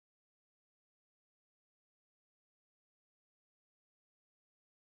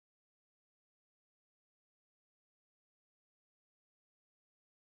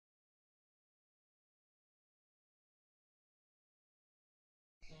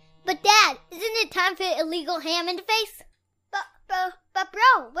But Dad, isn't it time for illegal ham in the face? But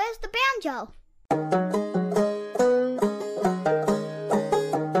bro, where's the banjo?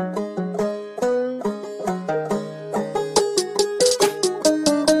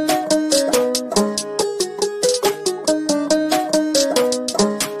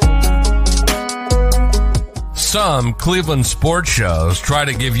 Some Cleveland sports shows try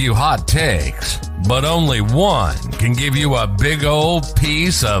to give you hot takes, but only one can give you a big old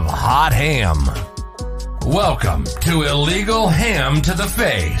piece of hot ham. Welcome to Illegal Ham to the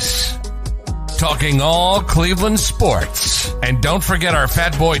Face. Talking all Cleveland sports. And don't forget our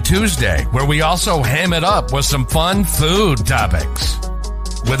Fat Boy Tuesday, where we also ham it up with some fun food topics.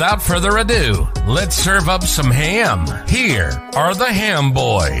 Without further ado, let's serve up some ham. Here are the Ham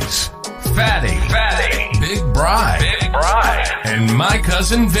Boys. Fatty, Big Bri, and my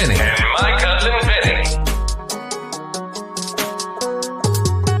cousin Vinny.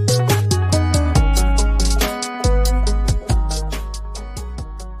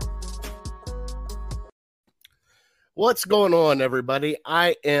 What's going on, everybody?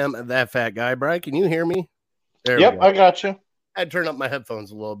 I am that fat guy. Brian, can you hear me? Yep, I got you. I had to turn up my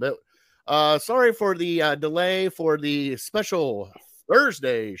headphones a little bit. Sorry for the delay for the special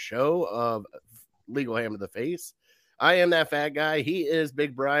Thursday show of Legal Ham to the Face. I am that fat guy. He is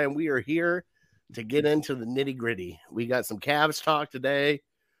Big Brian. We are here to get into the nitty gritty. We got some Cavs talk today.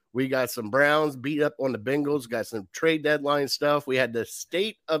 We got some Browns beat up on the Bengals. Got some trade deadline stuff. We had the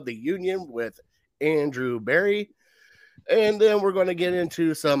State of the Union with Andrew Berry. And then we're going to get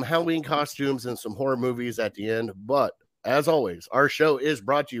into some Halloween costumes and some horror movies at the end. But as always, our show is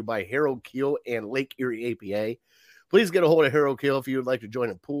brought to you by Harold Keel and Lake Erie APA. Please get a hold of Harold Keel if you would like to join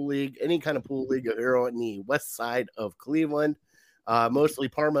a pool league, any kind of pool league here on the west side of Cleveland. Mostly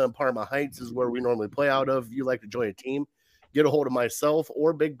Parma and Parma Heights is where we normally play out of. If you'd like to join a team, get a hold of myself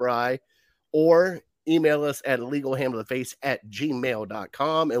or Big Bri, or email us at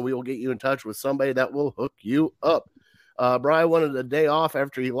illegalhamtotheface@gmail.com, and we will get you in touch with somebody that will hook you up. Bri wanted a day off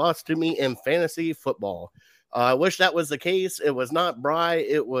after he lost to me in fantasy football. I wish that was the case. It was not Bri,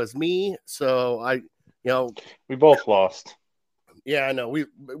 it was me. So we both lost. Yeah, I know.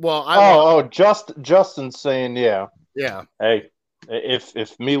 Justin's saying, yeah. Hey,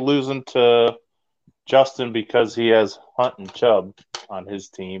 if me losing to Justin because he has Hunt and Chubb on his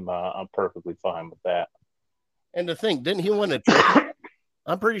team, I'm perfectly fine with that. And to think, didn't he want to trade?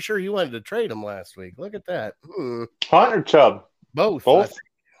 I'm pretty sure he wanted to trade him last week. Look at that. Hunt or Chubb? Both.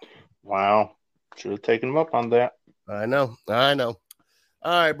 Wow. Should have taken him up on that. I know. All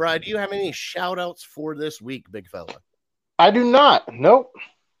right, Brian, do you have any shout-outs for this week, big fella? I do not. Nope.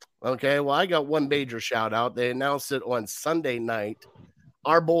 Okay, well, I got one major shout-out. They announced it on Sunday night.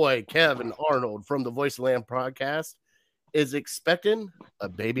 Our boy, Kevin Arnold from the Voice of Land podcast is expecting a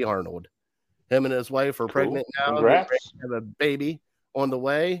baby Arnold. Him and his wife are pregnant now. Congrats. They have a baby on the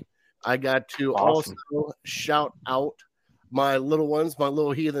way. I got to also shout out my little ones, my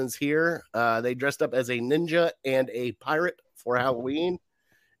little heathens here. They dressed up as a ninja and a pirate for Halloween,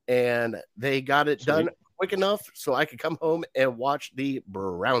 and they got it done quick enough so I could come home and watch the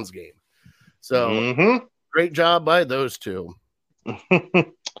Browns game. So great job by those two.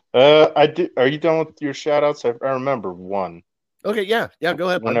 I do. Are you done with your shout outs? I remember one. Okay, yeah, go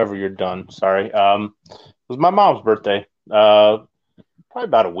ahead. Whenever you're done. Sorry. It was my mom's birthday. Probably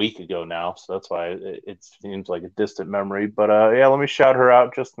about a week ago now, so that's why it seems like a distant memory. But let me shout her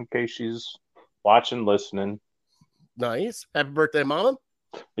out just in case she's watching, listening. Nice. Happy birthday, Mama.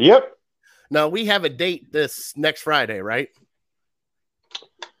 Yep. Now, we have a date this next Friday, right?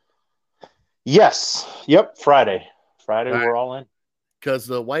 Yes. Yep, Friday. All right. We're all in. Because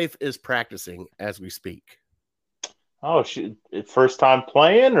the wife is practicing as we speak. Oh, she first time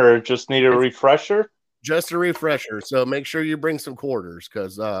playing or just need a refresher? Just a refresher. So make sure you bring some quarters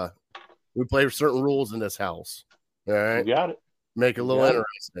because we play certain rules in this house. All right. You got it. Make it a little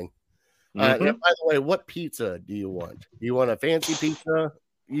interesting. By the way, what pizza do you want? Do you want a fancy pizza?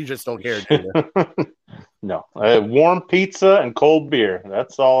 You just don't care, do you? No. Warm pizza and cold beer.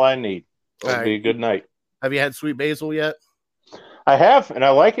 That's all I need. It'll be a good night. Have you had sweet basil yet? I have, and I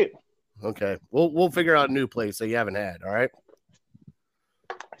like it. Okay. We'll figure out a new place that you haven't had, all right?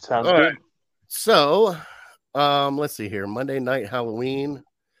 Sounds good. Right. So, let's see here. Monday night Halloween.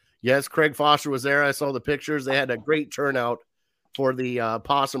 Yes, Craig Foster was there. I saw the pictures. They had a great turnout for the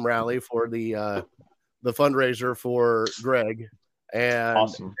possum rally for the fundraiser for Greg. And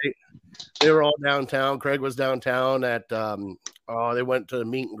awesome. They were all downtown. Craig was downtown at they went to the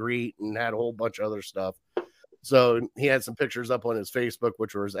meet and greet and had a whole bunch of other stuff. So he had some pictures up on his Facebook,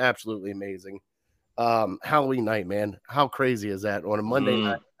 which was absolutely amazing. Halloween night, man. How crazy is that on a Monday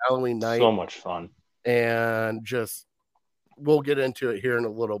night Halloween night. So much fun. And just we'll get into it here in a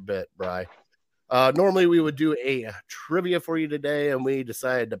little bit, Bri. Normally we would do a trivia for you today, and we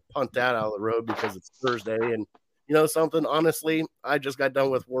decided to punt that out of the road because it's Thursday. And you know something, honestly, I just got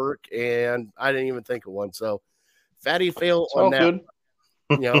done with work and I didn't even think of one. So fatty fail It's on all that. good.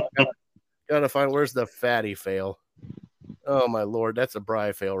 You know, gotta find where's the fatty fail. Oh my Lord, that's a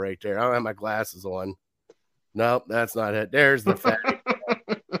Bri fail right there. I don't have my glasses on. Nope, that's not it. There's the fatty.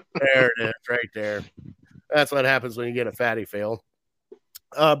 There it is, right there. That's what happens when you get a fatty fail.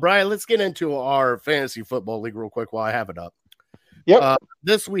 Brian, let's get into our fantasy football league real quick while I have it up. Yep.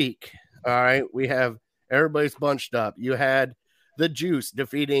 This week, all right, we have everybody's bunched up. You had the Juice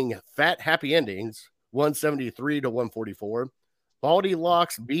defeating Fat Happy Endings 173-144. Baldy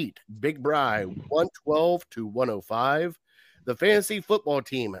Locks beat Big Bri 112-105. The fantasy football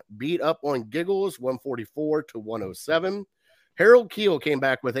team beat up on Giggles 144-107. Harold Keel came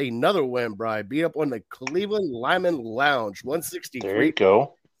back with another win, Bri. Beat up on the Cleveland Lyman Lounge 163. There you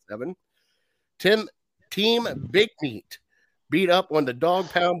go. Team Big Meat beat up on the Dog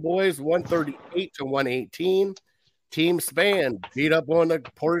Pound Boys 138-118. Team Span beat up on the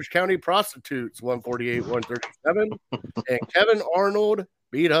Portage County Prostitutes 148-137. And Kevin Arnold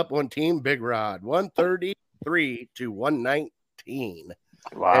beat up on Team Big Rod 133-119.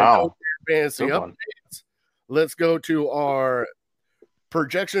 Wow. Fantasy updates. Let's go to our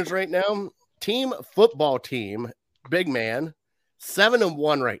projections right now. Team football team, Big Man,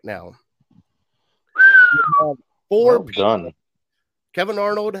 7-1 right now. Four Well done. Kevin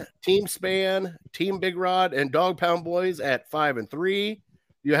Arnold, Team Span, Team Big Rod, and Dog Pound Boys at 5-3.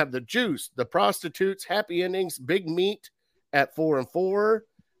 You have the Juice, the Prostitutes, Happy Endings, Big Meat at 4-4.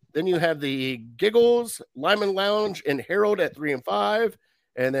 Then you have the Giggles, Lyman Lounge, and Harold at 3-5.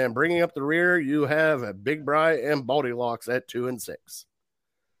 And then bringing up the rear, you have Big Bri and Baldy Locks at 2-6.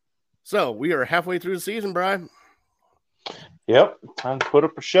 So we are halfway through the season, Bri. Yep. Time to put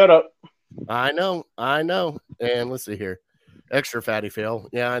up or shut up. I know. And let's see here. Extra fatty fail.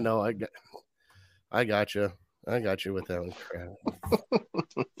 Yeah, I know. I got you. I got you with that one. Crap.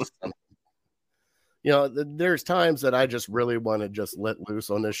 You know, there's times that I just really want to just let loose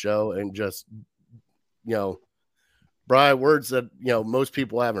on this show and just, you know, Bri, words that, you know, most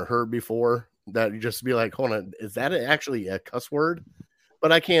people haven't heard before, that you just be like, hold on, is that actually a cuss word?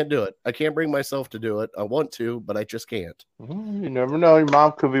 But I can't do it. I can't bring myself to do it. I want to, but I just can't. You never know. Your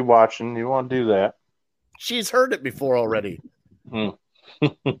mom could be watching. You want to do that. She's heard it before already. Hmm.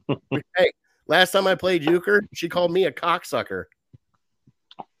 Hey, last time I played euchre, she called me a cocksucker.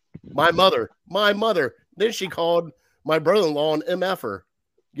 My mother. Then she called my brother-in-law an MFer.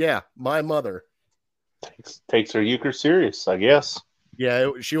 Yeah, my mother. Takes her euchre serious, I guess. Yeah,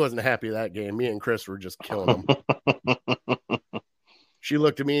 she wasn't happy that game. Me and Chris were just killing them. She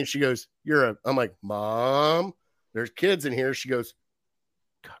looked at me and she goes, I'm like, Mom, there's kids in here. She goes,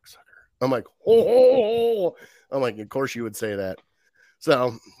 cocksucker. I'm like, oh. I'm like, of course you would say that.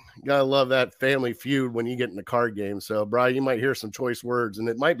 So, gotta love that family feud when you get in the card game. So, Brian, you might hear some choice words, and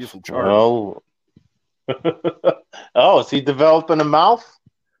it might be from Charlie. Oh, is he developing a mouth?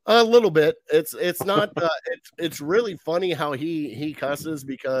 A little bit. It's not. It's really funny how he cusses,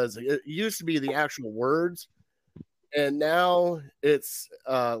 because it used to be the actual words, and now it's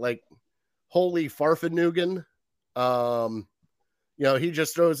like holy farfanugan. You know, he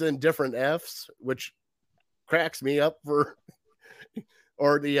just throws in different F's, which cracks me up for.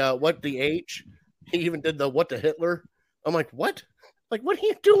 Or the what the H. He even did the what the Hitler. I'm like, what? Like, what are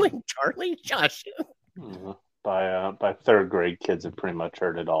you doing, Charlie? Josh. By third grade, kids have pretty much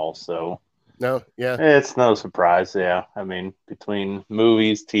heard it all. So no, yeah, it's no surprise. Yeah, I mean, between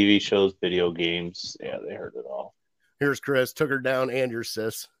movies, TV shows, video games, yeah, they heard it all. Here's Chris, took her down, and your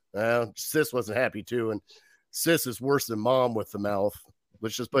sis. Sis wasn't happy too, and sis is worse than mom with the mouth.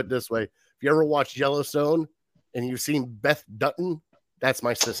 Let's just put it this way: if you ever watched Yellowstone and you've seen Beth Dutton, that's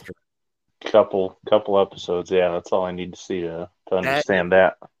my sister. Couple episodes, yeah. That's all I need to see to understand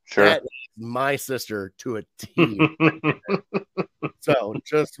that. Sure, that is my sister to a T. So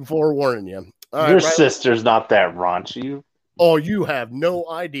just forewarning you. All your right, sister's not that raunchy. Oh, you have no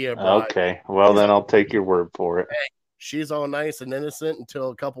idea, bro. Okay, well then I'll take your word for it. She's all nice and innocent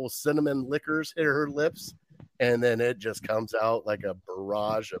until a couple of cinnamon liquors hit her lips, and then it just comes out like a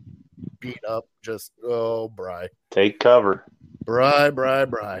barrage of beat up. Just Bri. Take cover. Bri.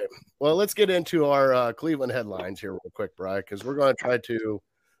 Well, let's get into our Cleveland headlines here real quick, Bri, because we're going to try to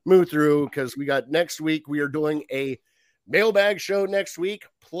move through, because we got next week. We are doing a mailbag show next week,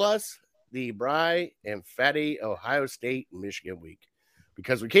 plus the Bri and Fatty Ohio State and Michigan week,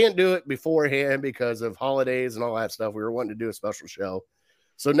 because we can't do it beforehand because of holidays and all that stuff. We were wanting to do a special show.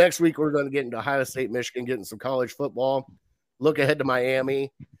 So next week, we're going to get into Ohio State, Michigan, getting some college football, look ahead to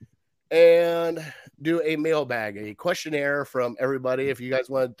Miami, and do a mailbag, a questionnaire from everybody. If you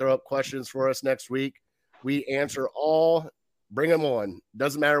guys want to throw up questions for us next week, we answer all. Bring them on.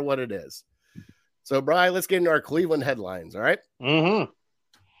 Doesn't matter what it is. So, Brian, let's get into our Cleveland headlines, all right? Mm-hmm.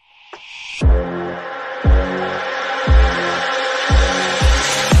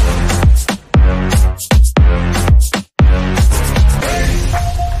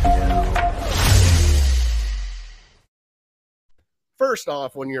 First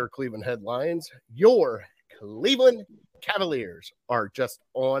off, on your Cleveland headlines, your Cleveland Cavaliers are just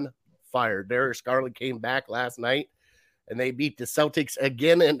on fire. Darius Garland came back last night, and they beat the Celtics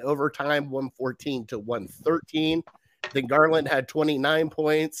again in overtime, 114-113. Then Garland had 29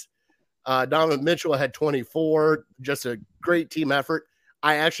 points. Donovan Mitchell had 24. Just a great team effort.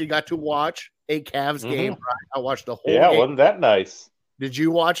 I actually got to watch a Cavs game. I watched the whole game. Yeah, wasn't that nice? Did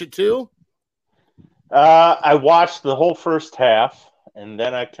you watch it too? I watched the whole first half, and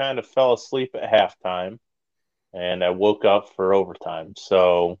then I kind of fell asleep at halftime, and I woke up for overtime.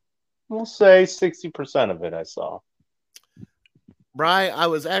 So we'll say 60% of it I saw. Brian, I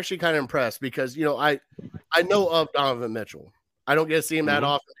was actually kind of impressed because, you know, I know of Donovan Mitchell. I don't get to see him that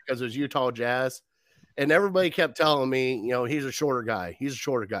often because it was Utah Jazz. And everybody kept telling me, you know, he's a shorter guy. He's a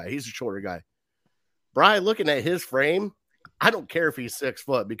shorter guy. He's a shorter guy. Brian, looking at his frame, I don't care if he's 6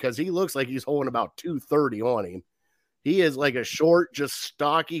 foot because he looks like he's holding about 230 on him. He is like a short, just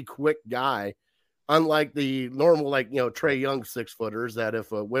stocky, quick guy. Unlike the normal, like, you know, Trae Young 6-footers that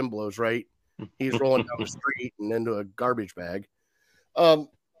if a wind blows right, he's rolling down the street and into a garbage bag.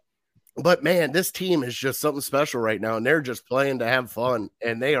 But man, this team is just something special right now, and they're just playing to have fun,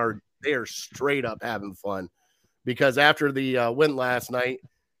 and they are straight up having fun because after the win last night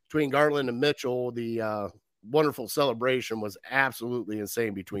between Garland and Mitchell, the wonderful celebration was absolutely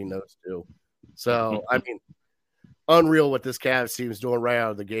insane between those two. So, I mean, unreal what this Cavs team is doing right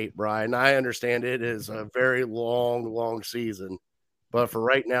out of the gate, Brian. I understand it is a very long season, but for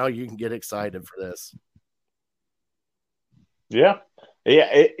right now, you can get excited for this. Yeah.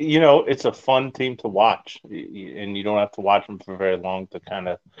 Yeah, you know, it's a fun team to watch, and you don't have to watch them for very long to kind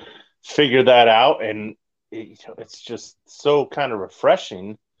of figure that out. And it's just so kind of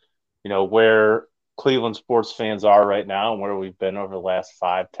refreshing, you know, where Cleveland sports fans are right now and where we've been over the last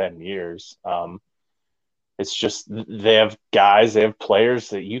 5-10 years. It's just they have guys, they have players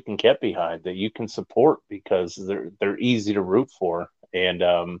that you can get behind, that you can support because they're easy to root for. And,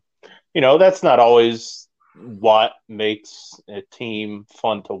 you know, that's not always what makes a team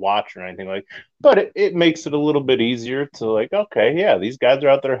fun to watch or anything like, but it makes it a little bit easier to like, okay, yeah, these guys are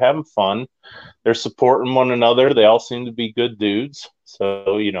out there having fun. They're supporting one another. They all seem to be good dudes.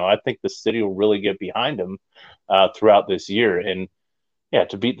 So, you know, I think the city will really get behind them throughout this year. And yeah,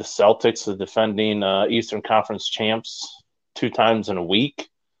 to beat the Celtics, the defending Eastern Conference champs 2 times in a week.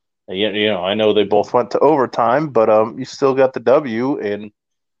 You know, I know they both went to overtime, but you still got the W, and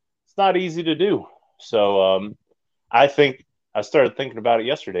it's not easy to do. So I think I started thinking about it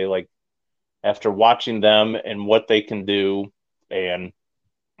yesterday, like after watching them and what they can do. And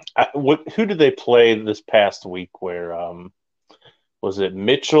who did they play this past week where was it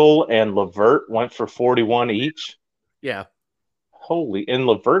Mitchell and LeVert went for 41 each? Yeah. Holy, and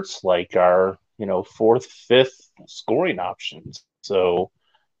LeVert's like our, you know, 4th, 5th scoring options. So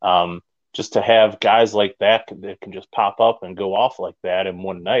just to have guys like that can just pop up and go off like that in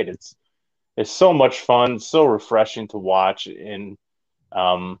one night, it's so much fun, so refreshing to watch. And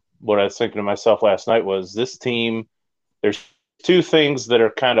what I was thinking to myself last night was this team, there's 2 things that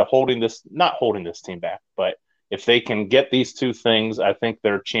are kind of not holding this team back, but if they can get these 2 things, I think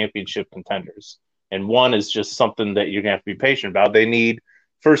they're championship contenders. And one is just something that you're going to have to be patient about.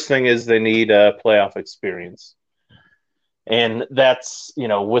 First thing is they need a playoff experience. And that's, you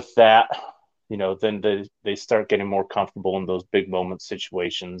know, with that, you know, then they start getting more comfortable in those big moment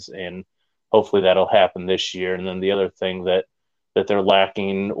situations, and hopefully that'll happen this year. And then the other thing that they're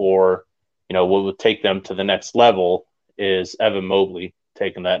lacking, or, you know, what would take them to the next level is Evan Mobley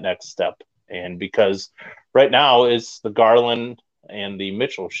taking that next step. And because right now it's the Garland and the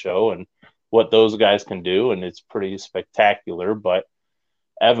Mitchell show and what those guys can do, and it's pretty spectacular. But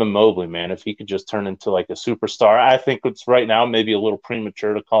Evan Mobley, man, if he could just turn into like a superstar, I think it's right now maybe a little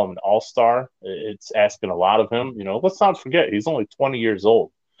premature to call him an all-star. It's asking a lot of him. You know, let's not forget, he's only 20 years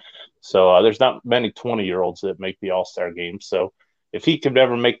old. So there's not many 20-year-olds that make the all-star game. So if he could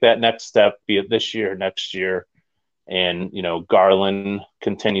ever make that next step, be it this year or next year, and, you know, Garland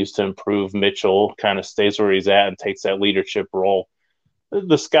continues to improve, Mitchell kind of stays where he's at and takes that leadership role,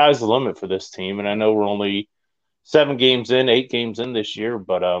 the sky's the limit for this team. And I know we're only, 8 games in this year,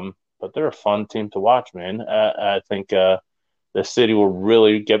 but they're a fun team to watch, man. I think the city will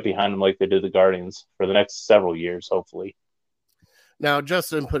really get behind them like they did the Guardians for the next several years, hopefully. Now,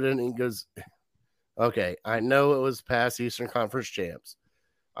 Justin put in and goes, okay, I know it was past Eastern Conference champs.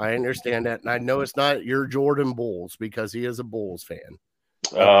 I understand that. And I know it's not your Jordan Bulls because he is a Bulls fan.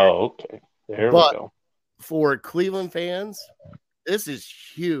 Oh, okay. There we go. For Cleveland fans, this is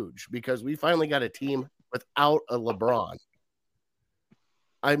huge because we finally got a team without a LeBron.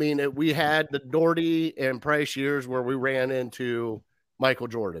 I mean, we had the Doherty and Price years where we ran into Michael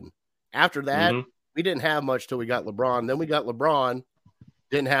Jordan. After that, we didn't have much till we got LeBron. Then we got LeBron,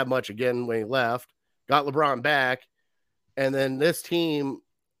 didn't have much again when he left, got LeBron back. And then this team,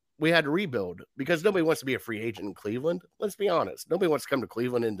 we had to rebuild because nobody wants to be a free agent in Cleveland. Let's be honest. Nobody wants to come to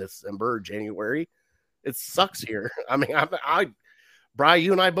Cleveland in December or January. It sucks here. I mean, Brian,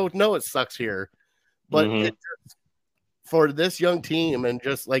 you and I both know it sucks here. But for this young team and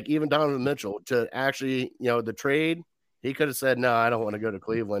just like even Donovan Mitchell to actually, the trade, he could have said, no, I don't want to go to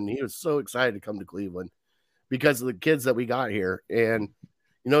Cleveland. He was so excited to come to Cleveland because of the kids that we got here. And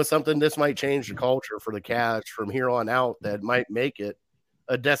something, this might change the culture for the Cavs from here on out that might make it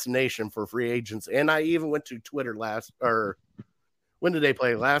a destination for free agents. And I even went to Twitter when did they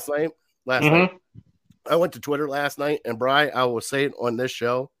play? Last night? Night. I went to Twitter last night, and Brian, I will say it on this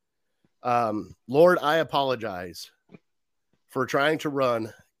show. Lord, I apologize for trying to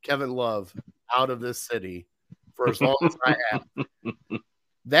run Kevin Love out of this city for as long as I have.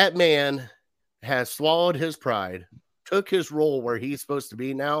 That man has swallowed his pride, took his role where he's supposed to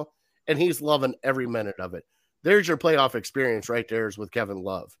be now, and he's loving every minute of it. There's your playoff experience right there is with Kevin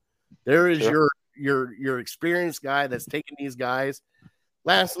Love. There is your experienced guy that's taking these guys.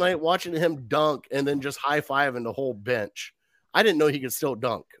 Last night, watching him dunk and then just high-fiving the whole bench. I didn't know he could still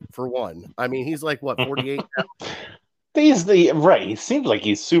dunk, for one. I mean, he's like, 48 now? Right. He seems like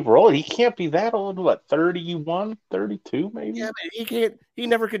he's super old. He can't be that old. 31, 32, maybe? Yeah, but he can't. He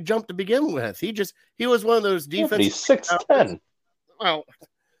never could jump to begin with. He was one of those defensive. He's 6'10". Well,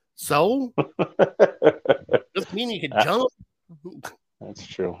 so? Doesn't mean you can jump. That's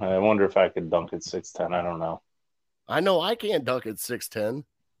true. I wonder if I could dunk at 6'10". I don't know. I know I can't dunk at 6'10".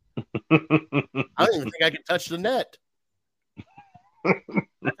 I don't even think I can touch the net.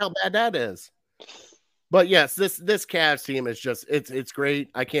 That's how bad that is. But yes, this Cavs team is just it's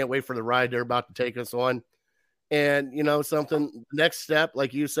great. I can't wait for the ride they're about to take us on. And something, next step,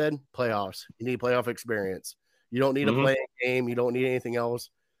 like you said, playoffs. You need playoff experience. You don't need a playing game. You don't need anything else.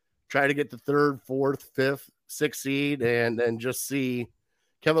 Try to get the 3rd, 4th, 5th, 6th seed, and then just see.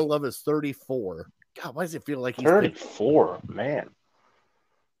 Kevin Love is 34. God, why does it feel like he's 34? Man,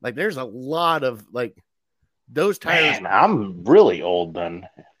 like there's a lot of those tires. Man, I'm really old then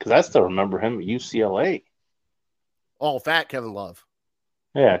because I still remember him at UCLA. Oh, fat Kevin Love.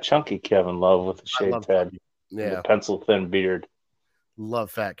 Yeah, chunky Kevin Love with a shaved head. Yeah, a pencil thin beard.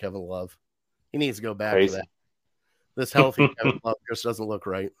 Love fat Kevin Love. He needs to go back to that. This healthy Kevin Love just doesn't look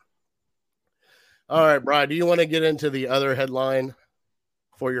right. All right, Brian, do you want to get into the other headline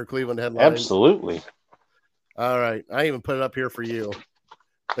for your Cleveland headline? Absolutely. All right. I even put it up here for you.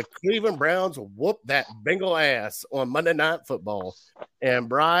 The Cleveland Browns whooped that Bengal ass on Monday Night Football. And,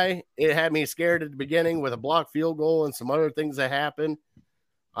 Bri, it had me scared at the beginning with a blocked field goal and some other things that happened.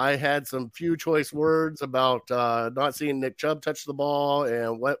 I had some few choice words about not seeing Nick Chubb touch the ball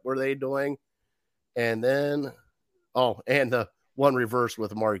and what were they doing. And then, and the one reverse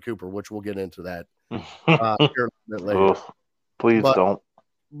with Amari Cooper, which we'll get into that here a bit later. Please don't.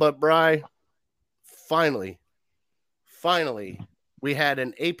 But, Bri, finally, we had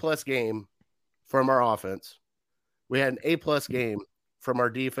an A-plus game from our offense. We had an A-plus game from our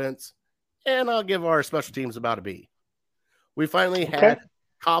defense. And I'll give our special teams about a B. We finally had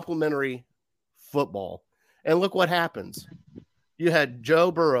complimentary football. And look what happens. You had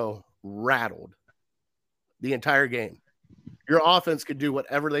Joe Burrow rattled the entire game. Your offense could do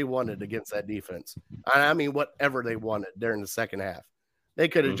whatever they wanted against that defense. I mean, whatever they wanted during the second half. They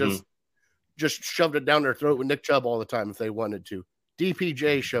could have just shoved it down their throat with Nick Chubb all the time if they wanted to.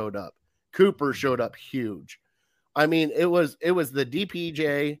 DPJ showed up. Cooper showed up huge. I mean, it was the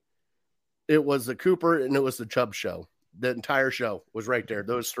DPJ, it was the Cooper, and it was the Chubb show. The entire show was right there,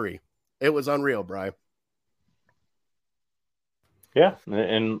 those three. It was unreal, Brian. Yeah,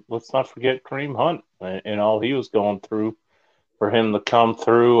 and let's not forget Kareem Hunt and all he was going through for him to come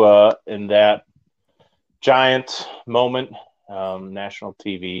through in that giant moment, national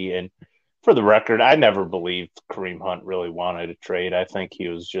TV. And for the record, I never believed Kareem Hunt really wanted to trade. I think he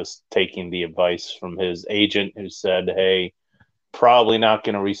was just taking the advice from his agent who said, hey, probably not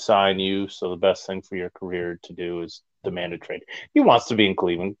going to re-sign you. So the best thing for your career to do is demand a trade. He wants to be in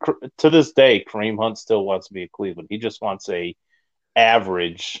Cleveland. To this day, Kareem Hunt still wants to be in Cleveland. He just wants a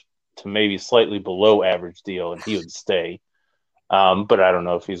average to maybe slightly below average deal, and he would stay. But I don't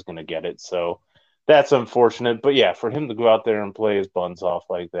know if he's going to get it. So that's unfortunate. But yeah, for him to go out there and play his buns off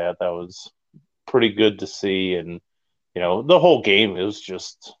like that was pretty good to see. And, the whole game, it was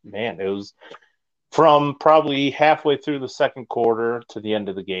just, man, it was from probably halfway through the second quarter to the end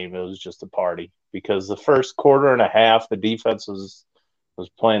of the game, it was just a party. Because the first quarter and a half, the defense was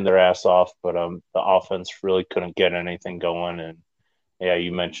playing their ass off, but the offense really couldn't get anything going. And yeah,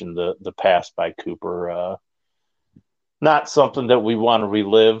 you mentioned the pass by Cooper. Not something that we want to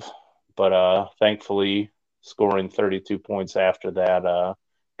relive, but thankfully scoring 32 points after that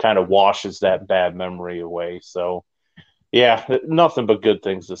kind of washes that bad memory away. So yeah, nothing but good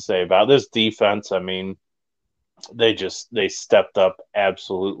things to say about this defense. I mean, they stepped up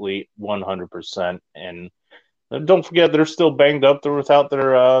absolutely 100%. And don't forget, they're still banged up. They're without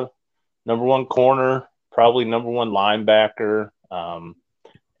their number one corner, probably number one linebacker.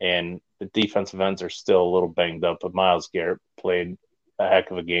 And the defensive ends are still a little banged up, but Myles Garrett played a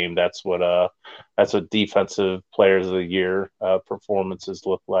heck of a game. That's what defensive players of the year performances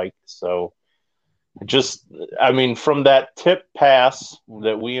look like. So from that tip pass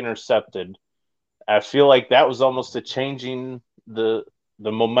that we intercepted, I feel like that was almost a changing the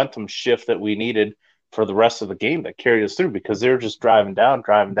momentum shift that we needed for the rest of the game that carried us through, because they were just driving down,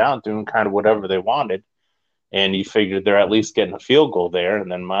 doing kind of whatever they wanted. And you figured they're at least getting a field goal there.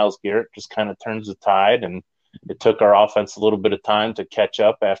 And then Myles Garrett just kind of turns the tide. And it took our offense a little bit of time to catch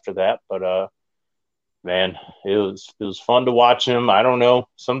up after that. But, man, it was fun to watch him. I don't know.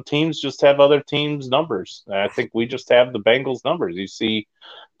 Some teams just have other teams' numbers. I think we just have the Bengals' numbers. You see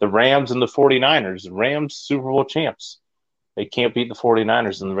the Rams and the 49ers. The Rams, Super Bowl champs. They can't beat the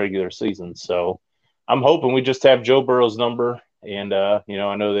 49ers in the regular season. So I'm hoping we just have Joe Burrow's number. And, I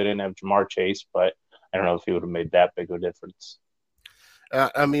know they didn't have Jamar Chase, but I don't know if he would have made that big of a difference.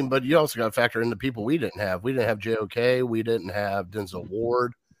 But you also got to factor in the people we didn't have. We didn't have JOK. We didn't have Denzel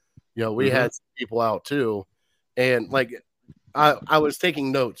Ward. We had some people out too. And I was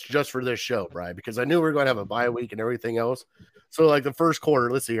taking notes just for this show, Brian, because I knew we were going to have a bye week and everything else. So the first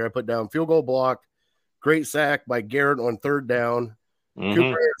quarter, let's see here. I put down field goal blocked, great sack by Garrett on third down.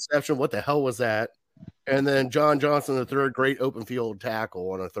 Cooper interception. What the hell was that? And then John Johnson, the third, great open field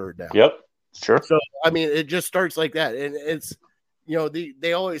tackle on a third down. Yep. Sure. So, it just starts like that. And it's,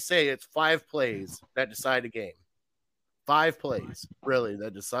 they always say it's 5 plays that decide a game. 5 plays, really,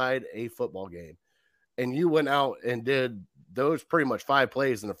 that decide a football game. And you went out and did those pretty much 5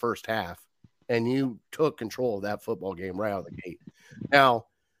 plays in the first half, and you took control of that football game right out of the gate. Now,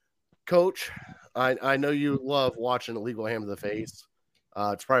 Coach, I know you love watching Illegal Ham to the Face.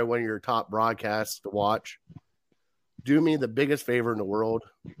 It's probably one of your top broadcasts to watch. Do me the biggest favor in the world.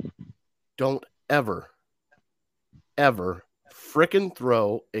 Don't ever frickin'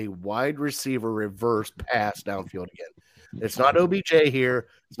 throw a wide receiver reverse pass downfield again. It's not OBJ here.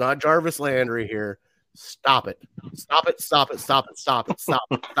 It's not Jarvis Landry here. Stop it. Stop it. Stop it. Stop it. Stop it. Stop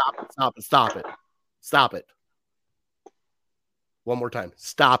it. Stop it. Stop it. Stop it. Stop it. One more time.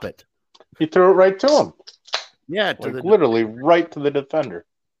 Stop it. He threw it right to him. Yeah. Literally right to the defender.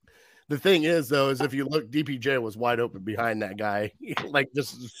 The thing is, though, is if you look, DPJ was wide open behind that guy.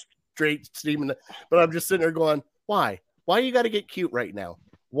 Just straight steaming. But I'm just sitting there going, why? Why you got to get cute right now?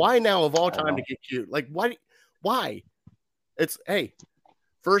 Why now of all time to get cute? Why? It's, hey,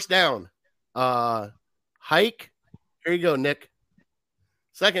 first down. Hike. Here you go, Nick.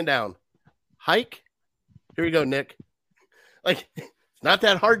 Second down. Hike. Here you go, Nick. It's not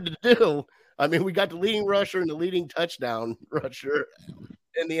that hard to do. We got the leading rusher and the leading touchdown rusher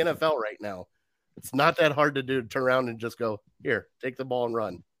in the NFL right now. It's not that hard to do, to turn around and just go, here, take the ball and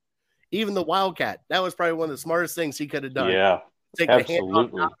run. Even the Wildcat, that was probably one of the smartest things he could have done. Yeah, take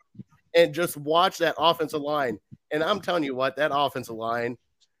absolutely. The hand and just watch that offensive line. And I'm telling you what, that offensive line,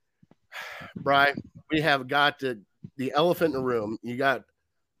 Brian, we have got the elephant in the room. You got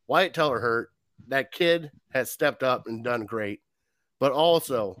Wyatt Teller hurt. That kid has stepped up and done great. But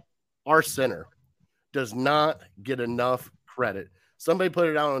also, our center does not get enough credit. Somebody put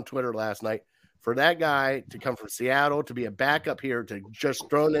it out on Twitter last night. For that guy to come from Seattle, to be a backup here, to just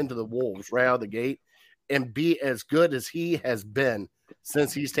thrown into the Wolves right out of the gate and be as good as he has been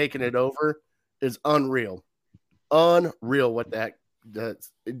since he's taken it over is unreal. Unreal what that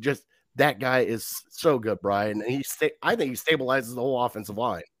does. That guy is so good, Brian. And I think he stabilizes the whole offensive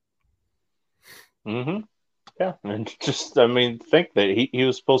line. Mm-hmm. Yeah. And think that he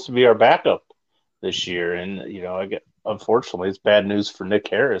was supposed to be our backup this year. And, unfortunately, it's bad news for Nick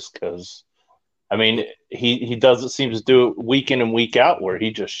Harris because, I mean, he doesn't seem to do it week in and week out where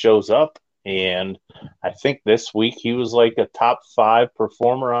he just shows up. And I think this week he was like a top 5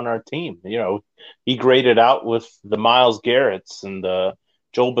 performer on our team. You know, he graded out with the Myles Garretts and the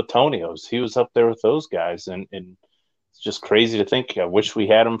Joel Batonios. He was up there with those guys. And it's just crazy to think. I wish we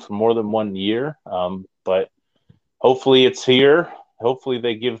had him for more than 1 year. But hopefully it's here. Hopefully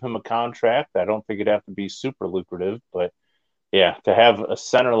they give him a contract. I don't think it'd have to be super lucrative, but yeah, to have a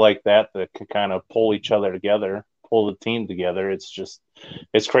center like that can kind of pull each other together, pull the team together,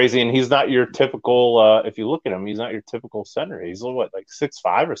 it's crazy. And he's not your typical, if you look at him, he's not your typical center. He's what, like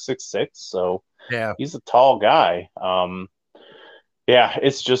 6'5" or 6'6", so Yeah. he's a tall guy. Yeah,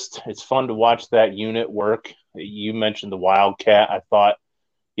 it's fun to watch that unit work. You mentioned the Wildcat. I thought,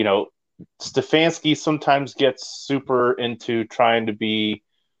 you know, Stefanski sometimes gets super into trying to be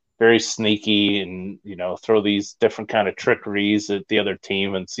very sneaky and, you know, throw these different kind of trickeries at the other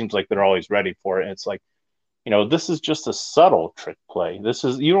team, and it seems like they're always ready for it. And it's like, you know, this is just a subtle trick play.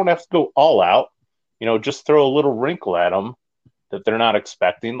 You don't have to go all out, you know, just throw a little wrinkle at them that they're not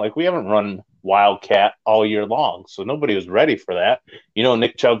expecting. Like, we haven't run Wildcat all year long, so nobody was ready for that. You know,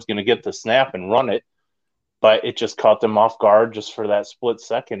 Nick Chubb's going to get the snap and run it, but it just caught them off guard just for that split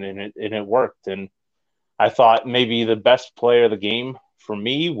second, and it worked. And I thought maybe the best player of the game for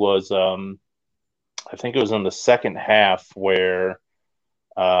me was, I think it was in the second half where,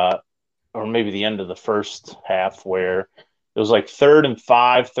 or maybe the end of the first half, where it was like 3rd and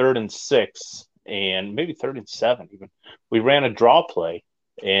 5, 3rd and 6, and maybe 3rd and 7 even. We ran a draw play,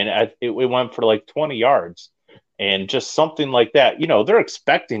 and it went for like 20 yards. And just something like that, you know, they're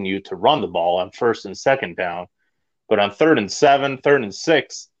expecting you to run the ball on 1st and 2nd down, but on 3rd and 7, 3rd and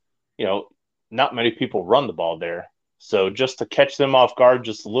 6, you know, not many people run the ball there. So just to catch them off guard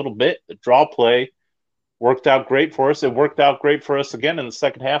just a little bit, the draw play worked out great for us. It worked out great for us again in the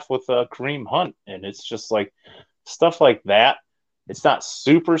second half with Kareem Hunt. And it's just like stuff like that. It's not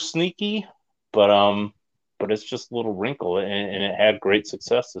super sneaky, but it's just a little wrinkle, and it had great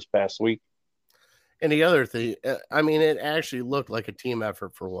success this past week. And the other thing, I mean, it actually looked like a team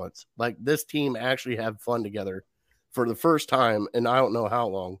effort for once. Like, this team actually had fun together for the first time in I don't know how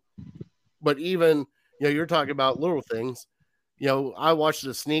long. But even, you know, you're talking about little things. You know, I watched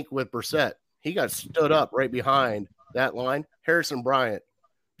the sneak with Brissett. He got stood up right behind that line. Harrison Bryant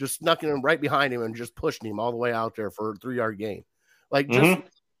just snuck him right behind him and just pushed him all the way out there for a 3-yard gain. Like, just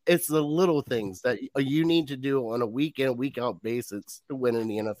it's the little things that you need to do on a week in, week out basis to win in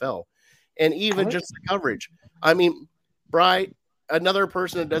the NFL. And even just the coverage. I mean, Bry, another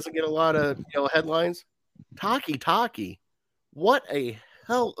person that doesn't get a lot of, you know, headlines, Taki. What a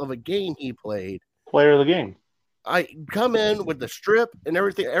hell of a game he played. Player of the game. I come in with the strip and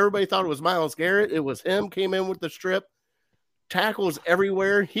everything. Everybody thought it was Myles Garrett. It was him. Came in with the strip. Tackles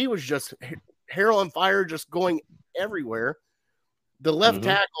everywhere. He was just hair on fire, just going everywhere. The left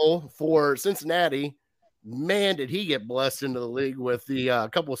tackle for Cincinnati, man, did he get blessed into the league with the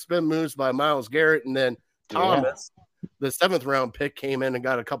couple of spin moves by Myles Garrett. And then Thomas, the 7th round pick, came in and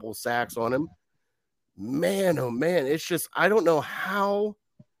got a couple of sacks on him. Man, oh man, it's just, I don't know how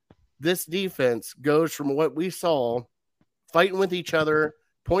this defense goes from what we saw, fighting with each other,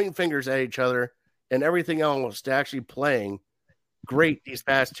 pointing fingers at each other, and everything else, to actually playing great these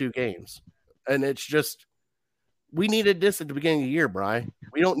past 2 games. And it's just, we needed this at the beginning of the year, Bri.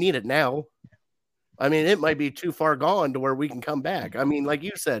 We don't need it now. I mean, it might be too far gone to where we can come back. I mean, like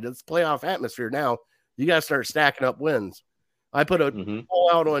you said, it's playoff atmosphere now. You got to start stacking up wins. I put a poll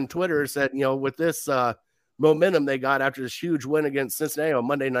out on Twitter, said, you know, with this momentum they got after this huge win against Cincinnati on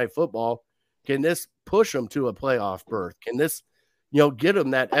Monday Night Football, can this push them to a playoff berth? Can this, you know, get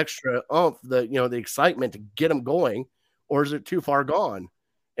them that extra oomph, the excitement to get them going, or is it too far gone?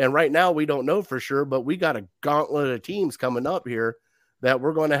 And right now we don't know for sure, but we got a gauntlet of teams coming up here that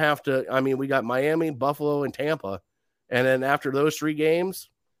we're going to have to, I mean, we got Miami, Buffalo, and Tampa. And then after those 3 games,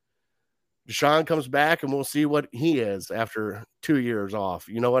 Deshaun comes back and we'll see what he is after 2 years off.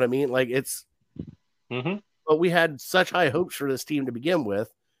 You know what I mean? Like, it's, but we had such high hopes for this team to begin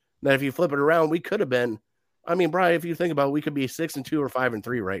with that if you flip it around, we could have been, I mean, Brian, if you think about it, we could be 6-2 or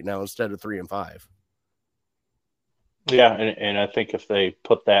 5-3 right now instead of 3-5. Yeah. And I think if they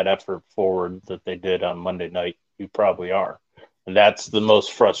put that effort forward that they did on Monday night, you probably are. And that's the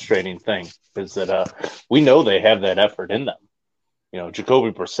most frustrating thing, is that we know they have that effort in them. You know,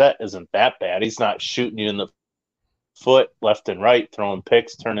 Jacoby Brissett isn't that bad. He's not shooting you in the foot left and right, throwing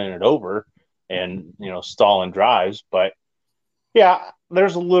picks, turning it over, and, you know, stalling drives. But, yeah,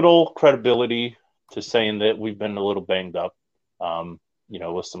 there's a little credibility to saying that we've been a little banged up, you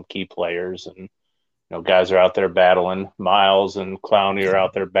know, with some key players. And, guys are out there battling. Miles and Clowney are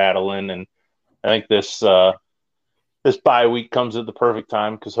out there battling, and I think this bye week comes at the perfect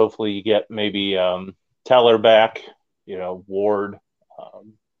time because hopefully you get maybe Teller back, Ward.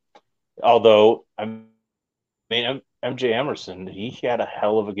 Although MJ Emerson, he had a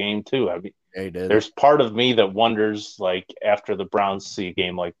hell of a game too. I mean, Yeah, he did. there's part of me that wonders, like, after the Browns see a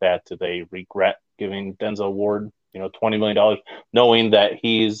game like that, do they regret giving Denzel Ward, $20 million, knowing that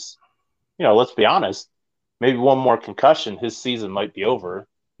he's, let's be honest, maybe one more concussion, his season might be over.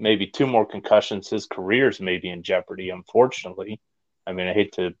 Maybe two more concussions, his career's maybe in jeopardy, unfortunately. I mean, I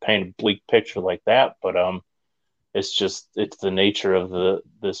hate to paint a bleak picture like that, but it's the nature of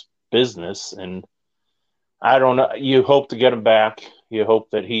this business. And I don't know. You hope to get him back. You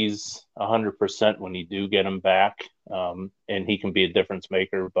hope that he's 100% when you do get him back, and he can be a difference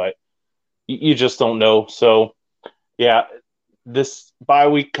maker. But you just don't know. So, yeah, this bye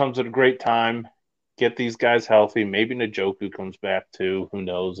week comes at a great time. Get these guys healthy. Maybe Njoku comes back too. Who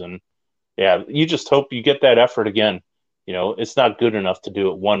knows? And yeah, you just hope you get that effort again. It's not good enough to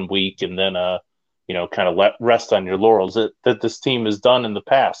do it 1 week and then kind of rest on your laurels that this team has done in the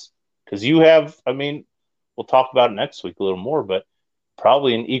past. Because you have, I mean, we'll talk about it next week a little more, but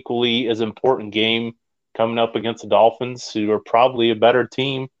probably an equally as important game coming up against the Dolphins, who are probably a better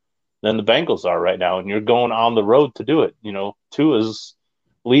team than the Bengals are right now. And you're going on the road to do it. Tua's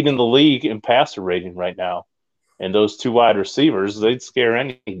leading the league in passer rating right now. And those two wide receivers, they'd scare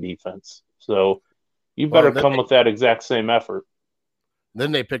any defense. So you better come with that exact same effort.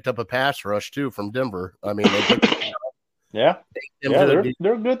 Then they picked up a pass rush too from Denver. I mean, they're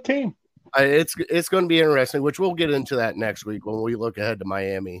a good team. It's going to be interesting, which we'll get into that next week when we look ahead to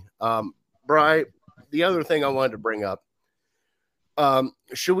Miami. Bri, the other thing I wanted to bring up,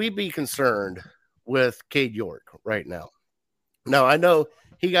 should we be concerned with Cade York right now? Now, I know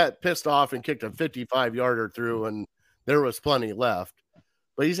he got pissed off and kicked a 55-yarder through, and there was plenty left.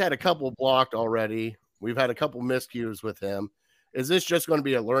 But he's had a couple blocked already. We've had a couple miscues with him. Is this just going to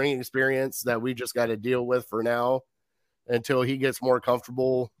be a learning experience that we just got to deal with for now until he gets more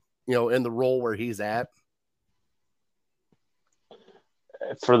comfortable, in the role where he's at?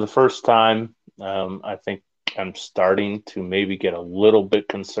 For the first time, I think I'm starting to maybe get a little bit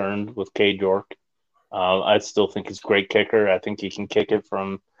concerned with Cade York. I still think he's a great kicker. I think he can kick it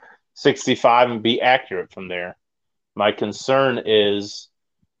from 65 and be accurate from there. My concern is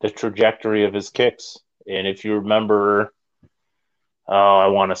the trajectory of his kicks. And if you remember, I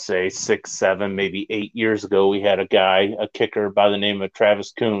want to say 6, 7, maybe 8 years ago, we had a kicker by the name of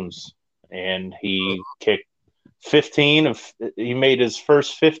Travis Coons, and he kicked 15. He made his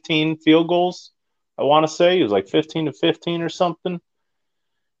first 15 field goals, I want to say. He was like 15 to 15 or something.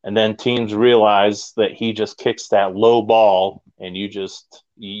 And then teams realize that he just kicks that low ball, and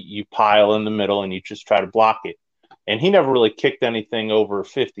you pile in the middle and you just try to block it. And he never really kicked anything over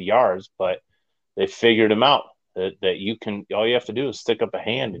 50 yards, but they figured him out that all you have to do is stick up a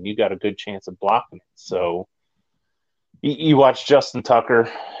hand and you got a good chance of blocking it. So you watch Justin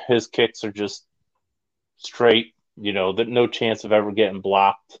Tucker, his kicks are just straight, that no chance of ever getting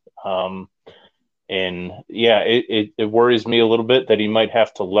blocked. And yeah, it worries me a little bit that he might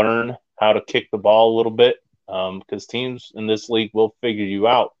have to learn how to kick the ball a little bit, because teams in this league will figure you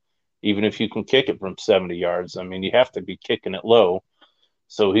out, even if you can kick it from 70 yards. I mean, you have to be kicking it low.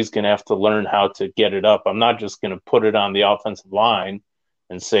 So he's going to have to learn how to get it up. I'm not just going to put it on the offensive line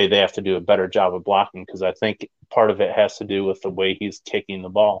and say they have to do a better job of blocking, because I think part of it has to do with the way he's kicking the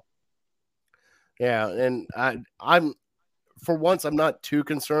ball. Yeah, and I'm for once, I'm not too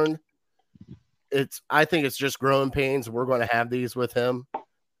concerned. I think it's just growing pains. We're going to have these with him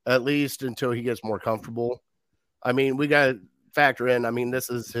at least until he gets more comfortable. I mean, we got to factor in, this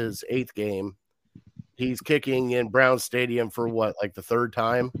is his 8th game. He's kicking in Brown Stadium for the third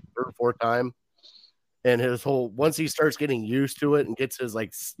or fourth time. And once he starts getting used to it and gets his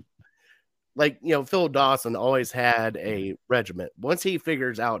Phil Dawson always had a regiment. Once he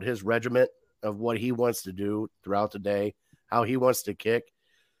figures out his regiment of what he wants to do throughout the day, how he wants to kick,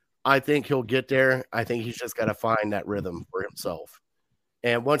 I think he'll get there. I think he's just got to find that rhythm for himself.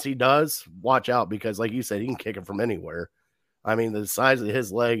 And once he does, watch out, because like you said, he can kick it from anywhere. The size of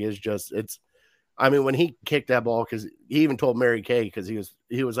his leg is just, when he kicked that ball, because he even told Mary Kay, because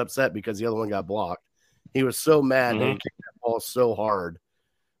he was upset because the other one got blocked. He was so mad that he kicked that ball so hard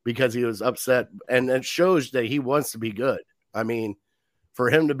because he was upset. And it shows that he wants to be good. For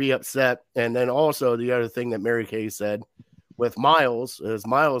him to be upset. And then also the other thing that Mary Kay said with Miles is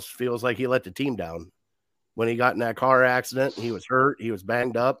Miles feels like he let the team down. When he got in that car accident, he was hurt. He was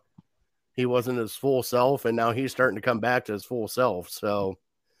banged up. He wasn't his full self. And now he's starting to come back to his full self. So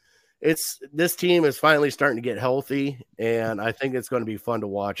this team is finally starting to get healthy, and I think it's going to be fun to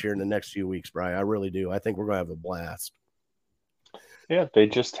watch here in the next few weeks, Brian. I really do. I think we're going to have a blast. Yeah, they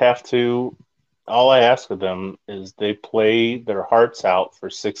just have to. All I ask of them is they play their hearts out for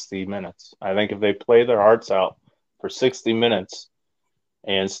 60 minutes. I think if they play their hearts out for 60 minutes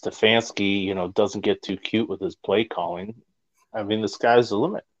and Stefanski, doesn't get too cute with his play calling, I mean, the sky's the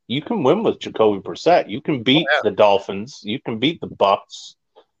limit. You can win with Jacoby Brissett. You can beat the Dolphins. You can beat the Bucs.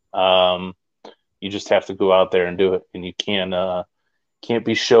 You just have to go out there and do it, and you can't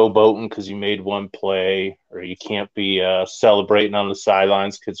be showboating because you made one play, or you can't be celebrating on the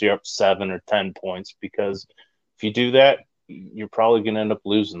sidelines because you're up 7 or 10 points. Because if you do that, you're probably going to end up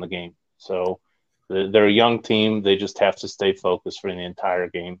losing the game. So they're a young team; they just have to stay focused for the entire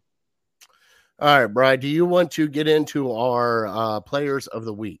game. All right, Brian, do you want to get into our players of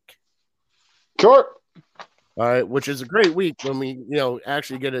the week? Sure. All right, which is a great week when we,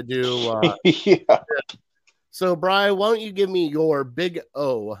 actually get to do. Yeah. So, Brian, why don't you give me your big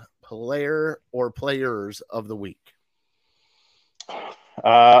O player or players of the week?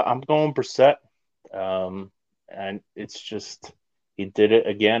 I'm going Brissett. And it's just, he did it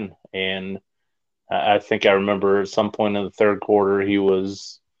again. And I think I remember at some point in the third quarter, he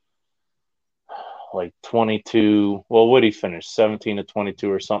was like 22. Well, what did he finish? 17 to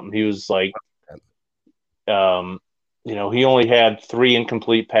 22 or something. He was like, he only had 3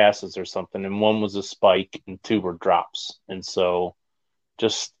 incomplete passes or something, and 1 was a spike and 2 were drops. And so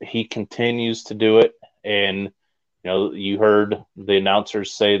just he continues to do it. And, you heard the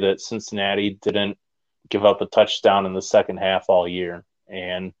announcers say that Cincinnati didn't give up a touchdown in the second half all year.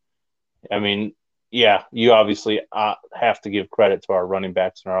 And, I mean, yeah, you obviously have to give credit to our running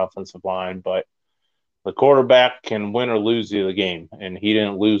backs and our offensive line, but the quarterback can win or lose you the game, and he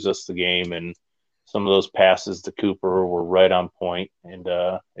didn't lose us the game. And some of those passes to Cooper were right on point, and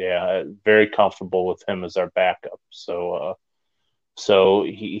very comfortable with him as our backup. So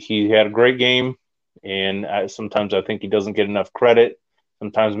he had a great game, and sometimes I think he doesn't get enough credit.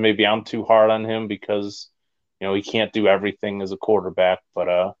 Sometimes maybe I'm too hard on him because he can't do everything as a quarterback,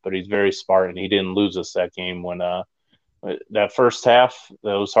 but he's very smart, and he didn't lose us that game when that first half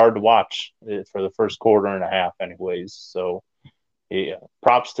that was hard to watch for the first quarter and a half, anyways. So yeah,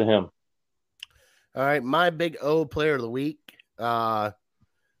 props to him. All right, my big O player of the week.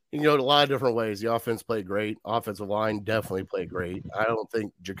 You can go to a lot of different ways. The offense played great. Offensive line definitely played great. I don't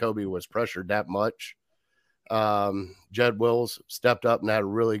think Jacoby was pressured that much. Jed Wills stepped up and had a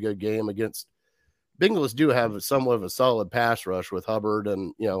really good game against Bengals. Do have somewhat of a solid pass rush with Hubbard,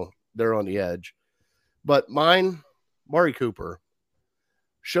 and they're on the edge. But mine, Mari Cooper,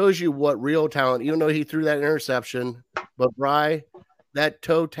 shows you what real talent. Even though he threw that interception, but Bry, that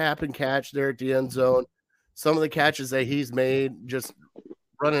toe tap and catch there at the end zone, some of the catches that he's made just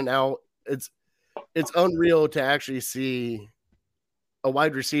running out, it's unreal to actually see a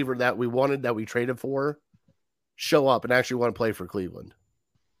wide receiver that we wanted, that we traded for, show up and actually want to play for Cleveland.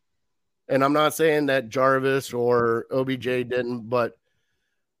 And I'm not saying that Jarvis or OBJ didn't, but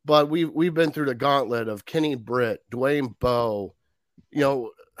we've been through the gauntlet of Kenny Britt, Dwayne Bowe,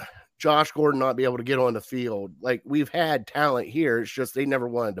 Josh Gordon not be able to get on the field. Like, we've had talent here. It's just they never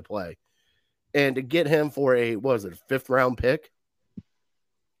wanted to play. And to get him for a 5th round pick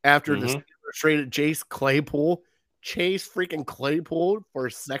after the Steelers traded Chase freaking Claypool for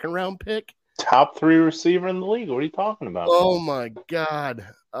a 2nd round pick. Top 3 receiver in the league. What are you talking about? Oh my God.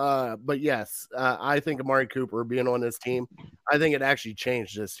 But yes, I think Amari Cooper being on this team, I think it actually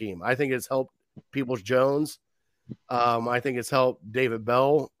changed this team. I think it's helped Peoples-Jones. I think it's helped David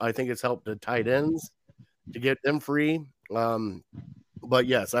Bell. I think it's helped the tight ends to get them free. But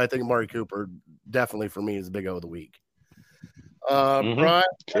yes, I think Amari Cooper definitely for me is the big O of the week. Brian,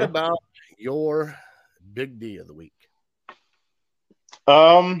 what about your big D of the week?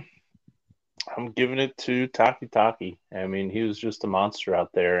 I'm giving it to Taki. I mean, he was just a monster out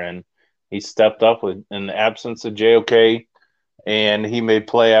there, and he stepped up in the absence of JOK, and he made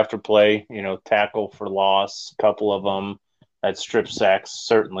play after play, tackle for loss, a couple of them. That strip sack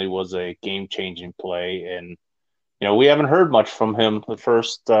certainly was a game-changing play, and, we haven't heard much from him the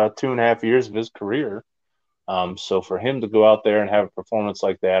first 2.5 years of his career. So for him to go out there and have a performance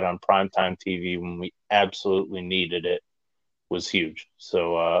like that on primetime TV when we absolutely needed it was huge.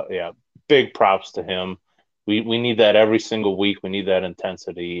 So, big props to him. We need that every single week. We need that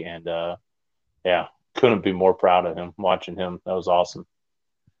intensity. And, couldn't be more proud of him, watching him. That was awesome.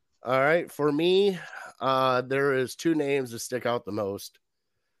 All right. For me, there is 2 names that stick out the most.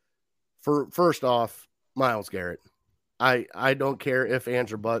 First off, Myles Garrett. I don't care if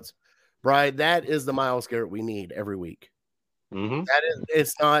ands or buts. Brian, that is the Myles Garrett we need every week. Mm-hmm.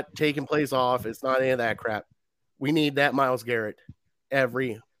 It's not taking plays off. It's not any of that crap. We need that Myles Garrett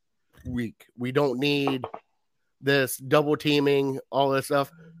every week. We don't need this double teaming, all this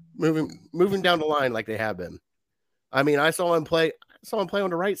stuff, moving down the line like they have been. I mean, I saw him play on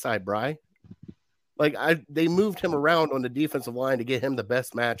the right side, Bri. Like they moved him around on the defensive line to get him the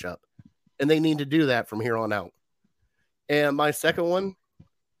best matchup, and they need to do that from here on out. And my second one,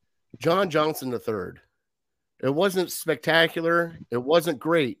 John Johnson III. It wasn't spectacular. It wasn't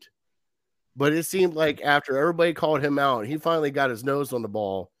great, but it seemed like after everybody called him out, he finally got his nose on the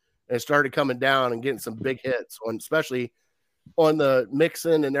ball and started coming down and getting some big hits, especially on the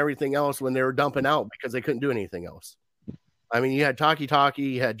Mixon and everything else when they were dumping out because they couldn't do anything else. I mean, you had Taki,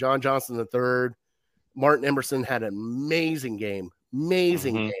 you had John Johnson III. Martin Emerson had an amazing game.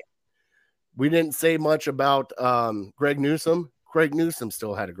 Game. We didn't say much about Greg Newsome. Greg Newsome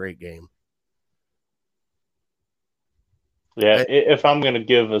still had a great game. Yeah, if I'm going to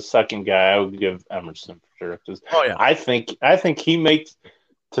give a second guy, I would give Emerson for sure. Because I think he makes,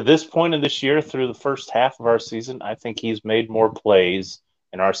 to this point of this year, through the first half of our season, I think he's made more plays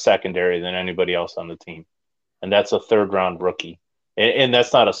in our secondary than anybody else on the team, and that's a third-round rookie. And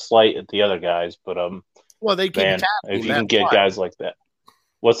that's not a slight at the other guys, but well, they keep attacking if you can get guys like that.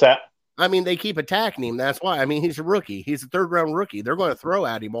 What's that? I mean, they keep attacking him. That's why. I mean, he's a rookie. He's a third-round rookie. They're going to throw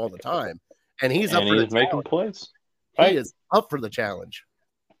at him all the time, and he's making plays. He is up for the challenge.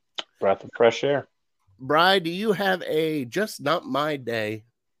 Breath of fresh air. Bri, do you have a just not my day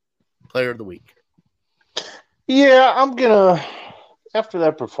player of the week? Yeah, I'm gonna. After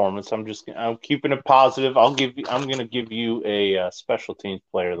that performance, I'm keeping it positive. I'm gonna give you a special teams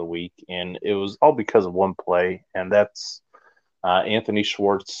player of the week, and it was all because of one play, and that's Anthony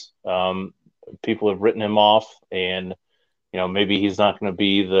Schwartz. People have written him off, and maybe he's not going to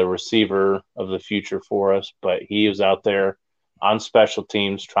be the receiver of the future for us, but he was out there on special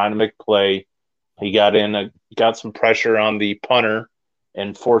teams trying to make a play. He got some pressure on the punter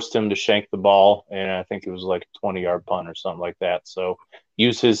and forced him to shank the ball, and I think it was like a 20-yard punt or something like that. So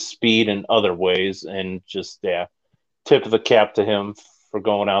use his speed in other ways, and just tip of the cap to him for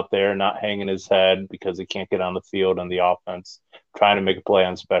going out there, not hanging his head because he can't get on the field on the offense, trying to make a play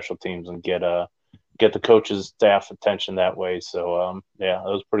on special teams and get the coach's staff attention that way. So, it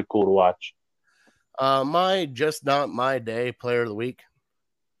was pretty cool to watch. My just not my day player of the week,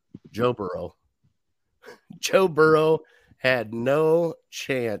 Joe Burrow. Joe Burrow had no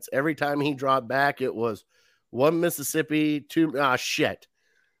chance. Every time he dropped back, it was one Mississippi, two, shit.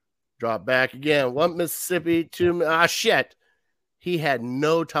 Drop back again, one Mississippi, two, shit. He had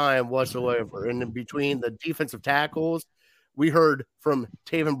no time whatsoever. And in between the defensive tackles, we heard from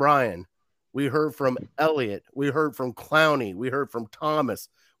Taven Bryan. We heard from Elliott. We heard from Clowney. We heard from Thomas.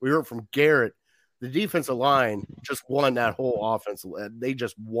 We heard from Garrett. The defensive line just won that whole offense. They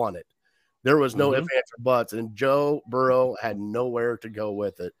just won it. There was no ifs, ands, or buts, and Joe Burrow had nowhere to go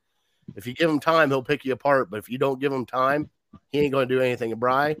with it. If you give him time, he'll pick you apart, but if you don't give him time, he ain't going to do anything. And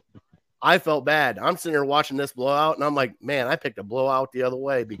Bri, I felt bad. I'm sitting here watching this blowout, and I'm like, man, I picked a blowout the other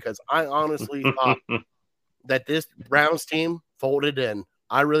way because I honestly thought that this Browns team folded in.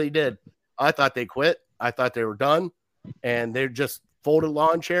 I really did. I thought they quit. I thought they were done, and they're just folded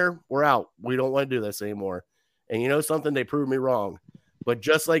lawn chair. We're out. We don't want to do this anymore. And you know something? They proved me wrong. But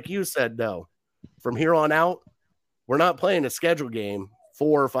just like you said, though, from here on out, we're not playing a schedule game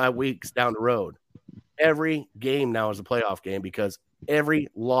 4 or 5 weeks down the road. Every game now is a playoff game because every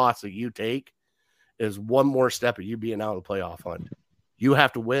loss that you take is one more step of you being out of the playoff hunt. You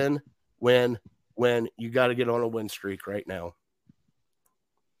have to win. You got to get on a win streak right now.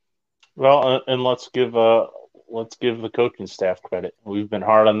 Well, and let's give the coaching staff credit. We've been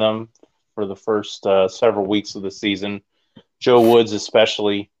hard on them for the first several weeks of the season. Joe Woods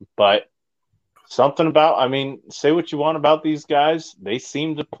especially, but something about, say what you want about these guys, they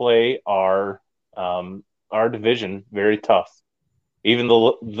seem to play our division very tough. Even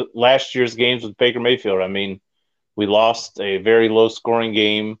the last year's games with Baker Mayfield, we lost a very low-scoring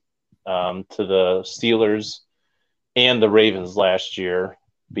game to the Steelers and the Ravens last year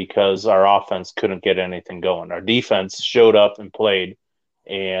because our offense couldn't get anything going. Our defense showed up and played,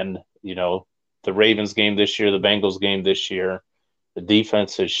 and, the Ravens game this year, the Bengals game this year, the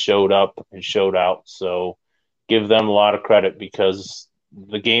defense has showed up and showed out. So give them a lot of credit because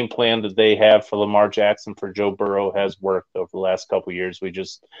the game plan that they have for Lamar Jackson, for Joe Burrow, has worked over the last couple of years. We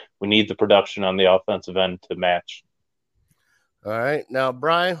need the production on the offensive end to match. All right. Now,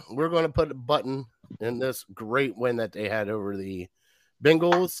 Brian, we're going to put a button in this great win that they had over the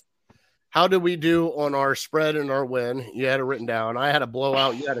Bengals. How did we do on our spread and our win? You had it written down. I had a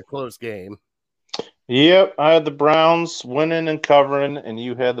blowout. You had a close game. Yep, I had the Browns winning and covering, and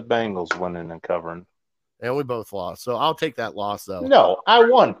you had the Bengals winning and covering. And we both lost. So I'll take that loss, though. No, I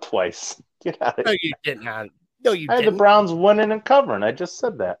won twice. Get out of No, here. you did not. No, you I had didn't. the Browns winning and covering. I just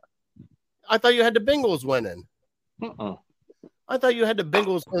said that. I thought you had the Bengals winning. Mm-mm. I thought you had the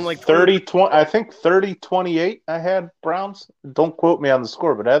Bengals win like 30-20. I think 30-28 I had Browns. Don't quote me on the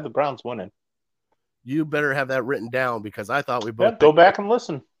score, but I had the Browns winning. You better have that written down because I thought we both. Yeah, go back and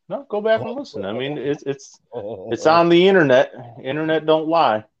listen. No, go back and listen. I mean, it's on the internet. Internet don't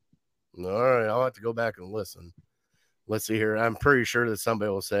lie. All right, I'll have to go back and listen. Let's see here. I'm pretty sure that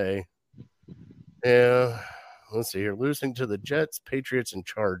somebody will say, yeah, let's see here. Losing to the Jets, Patriots, and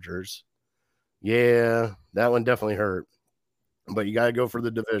Chargers. Yeah, that one definitely hurt. But you got to go for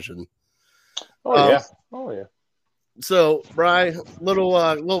the division. Oh, yeah. Oh, yeah. So, Bri, little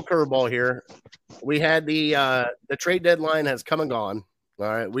curveball here. We had the trade deadline has come and gone. All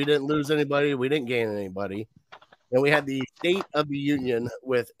right, we didn't lose anybody. We didn't gain anybody. And we had the State of the Union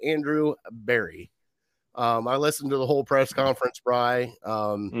with Andrew Berry. I listened to the whole press conference, Bri.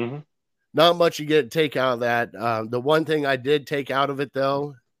 Not much you get to take out of that. The one thing I did take out of it,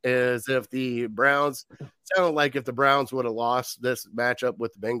 though, is if the Browns sounded like if the Browns would have lost this matchup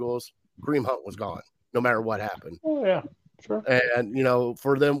with the Bengals, Kareem Hunt was gone, no matter what happened. Oh, yeah, sure. And, you know,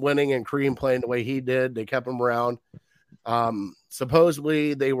 for them winning and Kareem playing the way he did, they kept him around.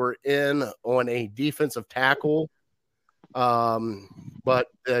 Supposedly they were in on a defensive tackle, but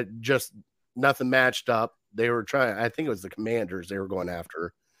just nothing matched up. They were trying, I think it was the Commanders they were going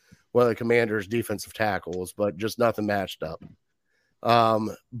after, one of the Commanders' defensive tackles, but just nothing matched up.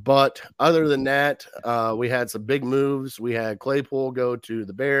 But other than that, we had some big moves. We had Claypool go to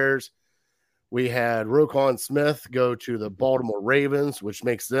the Bears. We had Roquan Smith go to the Baltimore Ravens, which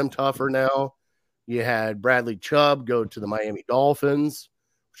makes them tougher now. You had Bradley Chubb go to the Miami Dolphins,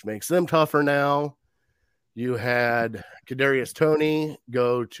 which makes them tougher now. You had Kadarius Toney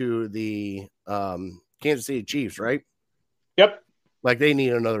go to the Kansas City Chiefs, right? Yep. Like they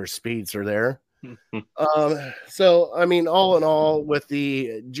need another speedster there. So, I mean, all in all, with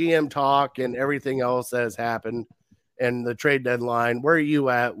the GM talk and everything else that has happened and the trade deadline, where are you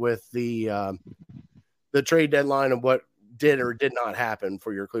at with the trade deadline and what did or did not happen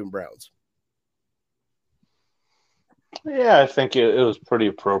for your Cleveland Browns? Yeah, I think it was pretty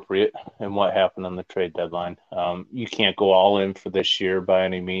appropriate in what happened on the trade deadline. You can't go all in for this year by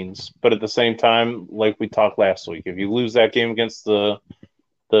any means. But at the same time, like we talked last week, if you lose that game against the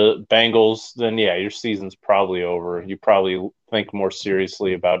Bengals, then yeah, your season's probably over. You probably think more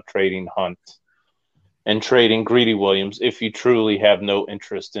seriously about trading Hunt and trading Greedy Williams if you truly have no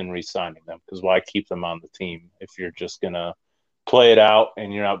interest in re-signing them. Because why keep them on the team if you're just going to play it out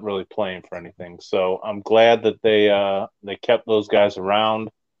and you're not really playing for anything? So I'm glad that they kept those guys around.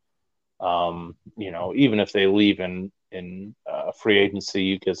 You know, even if they leave in free agency,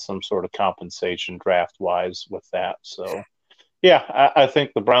 you get some sort of compensation draft-wise with that. So yeah, I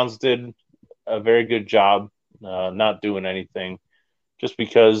think the Browns did a very good job not doing anything just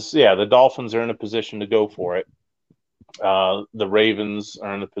because, yeah, the Dolphins are in a position to go for it. The Ravens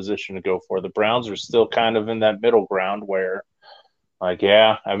are in a position to go for it. The Browns are still kind of in that middle ground where, like,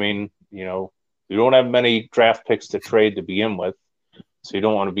 yeah, I mean, you know, you don't have many draft picks to trade to begin with, so you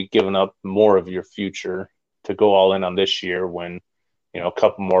don't want to be giving up more of your future to go all in on this year when, you know, a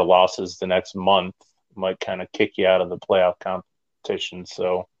couple more losses the next month might kind of kick you out of the playoff competition.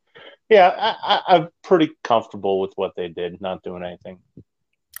 So, yeah, I'm pretty comfortable with what they did, not doing anything.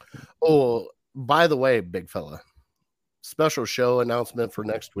 Oh, by the way, big fella, special show announcement for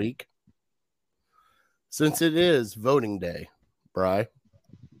next week. Since it is voting day, Bri,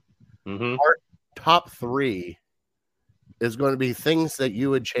 our top 3 is going to be things that you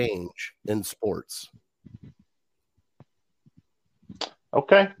would change in sports.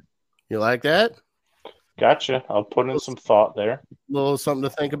 Okay. You like that? Gotcha. I'll put in some thought there. A little something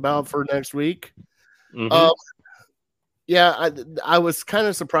to think about for next week. Mm-hmm. Yeah, I was kind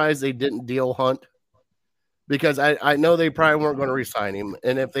of surprised they didn't deal Hunt because I know they probably weren't going to re-sign him.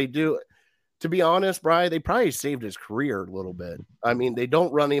 And if they do, to be honest, Bri, they probably saved his career a little bit. I mean, they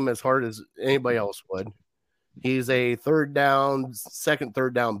don't run him as hard as anybody else would. He's a second,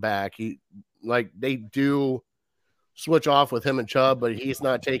 third down back. They do switch off with him and Chubb, but he's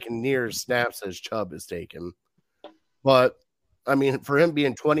not taking near as snaps as Chubb is taking. But, I mean, for him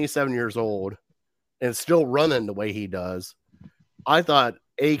being 27 years old and still running the way he does, I thought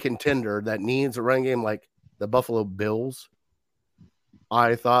a contender that needs a running game like the Buffalo Bills,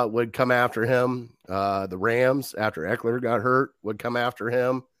 I thought would come after him. The Rams, after Eckler got hurt, would come after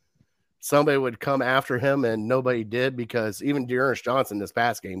him. Somebody would come after him, and nobody did because even Dearness Johnson this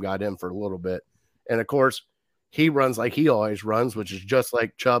past game got in for a little bit And of course, he runs like he always runs, which is just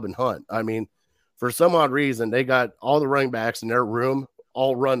like Chubb and Hunt. I mean, for some odd reason, they got all the running backs in their room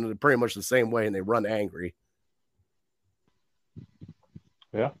all run pretty much the same way, and they run angry.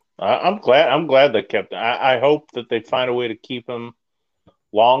 Yeah, I'm glad they kept. I hope that they find a way to keep him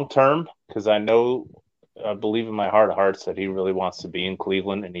long term, because I believe in my heart of hearts that he really wants to be in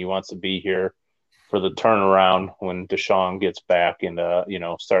Cleveland, and he wants to be here for the turnaround when Deshaun gets back and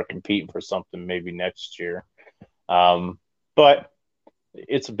start competing for something maybe next year. But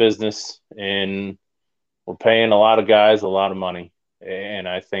it's a business, and we're paying a lot of guys a lot of money, and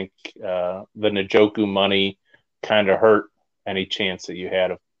I think the Njoku money kind of hurt any chance that you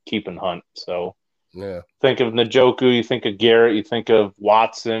had of keeping Hunt. So yeah, think of Njoku, you think of Garrett, you think of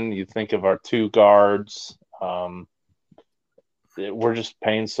Watson, you think of our two guards. We're just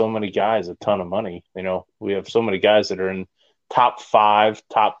paying so many guys a ton of money. We have so many guys that are in top 5,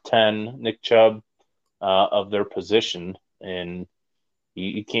 top 10, Nick Chubb, of their position, and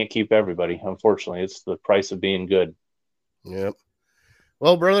you can't keep everybody. Unfortunately, it's the price of being good. Yep.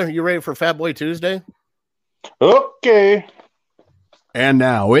 Well, brother, you ready for Fat Boy Tuesday? Okay. And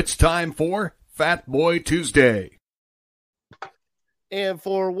now it's time for Fat Boy Tuesday. And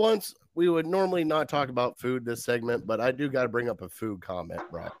for once, we would normally not talk about food this segment, but I do got to bring up a food comment,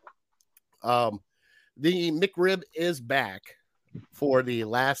 bro. The McRib is back for the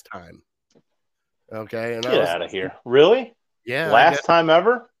last time. Okay. And Get out of here. Really? Yeah. Last time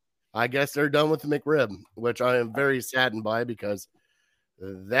ever? I guess they're done with the McRib, which I am very saddened by, because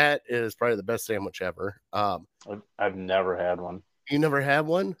that is probably the best sandwich ever. I've never had one. You never had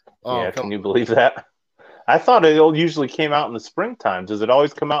one? Oh, yeah, can you believe that? I thought it usually came out in the springtime. Does it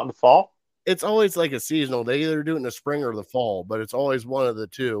always come out in the fall? It's always like a seasonal. They either do it in the spring or the fall, but it's always one of the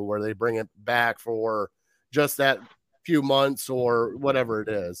two where they bring it back for just that few months or whatever it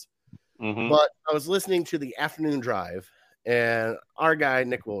is. Mm-hmm. But I was listening to the afternoon drive, and our guy,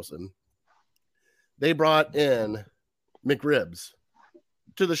 Nick Wilson, they brought in McRibs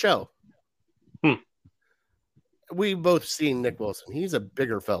to the show. We've both seen Nick Wilson. He's a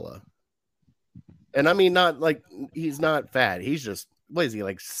bigger fella. And I mean, not like he's not fat. He's just, what is he,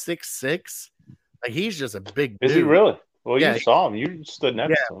 like 6'6"? Like, he's just a big dude. Is he really? Well, yeah, you saw him. You stood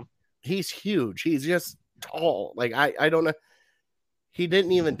next to him. He's huge. He's just tall. Like, I don't know. He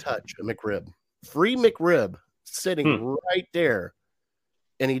didn't even touch a McRib. Free McRib sitting right there,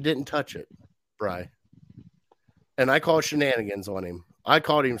 and he didn't touch it, Bri. And I called shenanigans on him. I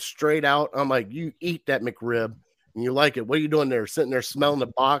called him straight out. I'm like, you eat that McRib. And you like it. What are you doing there? Sitting there smelling the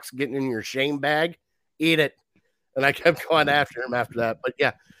box, getting in your shame bag? Eat it. And I kept going after him after that. But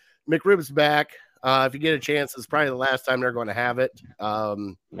yeah, McRib's back. If you get a chance, it's probably the last time they're going to have it.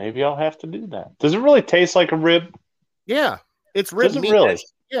 Maybe I'll have to do that. Does it really taste like a rib? Yeah, it's rib meat. Really?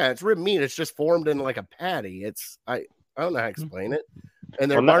 It's rib meat. It's just formed in like a patty. I don't know how to explain it.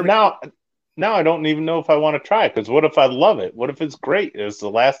 And they're now I don't even know if I want to try it, because what if I love it? What if it's great? It's the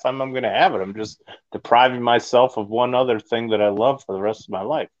last time I'm going to have it. I'm just depriving myself of one other thing that I love for the rest of my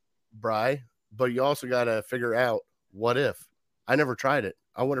life. Bri, but you also got to figure out, what if? I never tried it.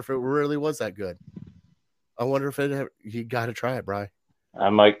 I wonder if it really was that good. I wonder if you got to try it, Bri. I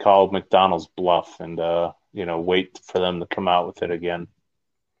might call McDonald's bluff and wait for them to come out with it again.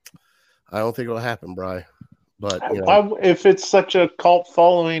 I don't think it'll happen, Bri. But if it's such a cult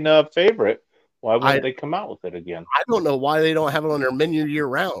following favorite, why wouldn't they come out with it again? I don't know why they don't have it on their menu year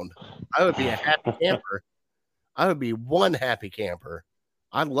round. I would be a happy camper. I would be one happy camper.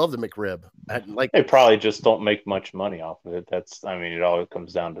 I love the McRib. They probably just don't make much money off of it. It all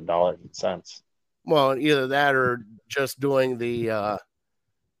comes down to dollars and cents. Well, either that or just doing the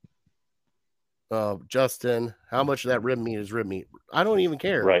Justin, how much of that rib meat is rib meat? I don't even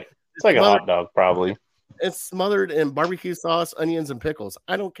care. Right. It's like a hot dog, probably. It's smothered in barbecue sauce, onions, and pickles.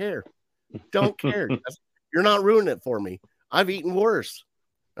 I don't care. Don't care. You're not ruining it for me. I've eaten worse.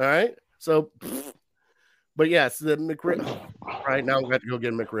 All right. So, but yes, the McRib. Right now, I'm going to go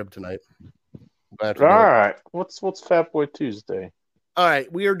get a McRib tonight. All right. What's Fat Boy Tuesday? All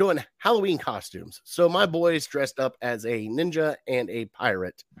right. We are doing Halloween costumes. So my boys dressed up as a ninja and a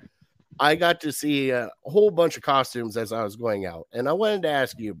pirate. I got to see a whole bunch of costumes as I was going out. And I wanted to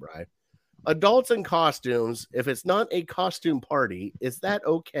ask you, Bri. Adults in costumes, if it's not a costume party, is that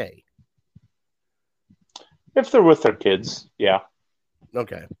okay? If they're with their kids, yeah.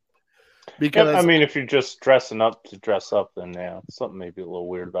 Okay. Because if you're just dressing up to dress up, then yeah, something may be a little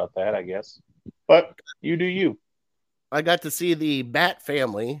weird about that, I guess. But you do you. I got to see the Bat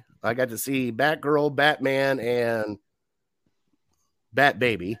family. I got to see Batgirl, Batman, and Bat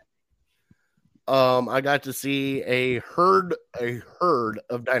Baby. I got to see a herd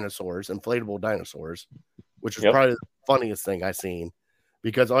of dinosaurs, inflatable dinosaurs, which was probably the funniest thing I seen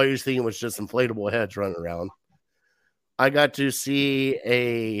because all you're seeing was just inflatable heads running around. I got to see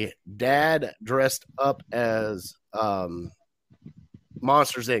a dad dressed up as Monsters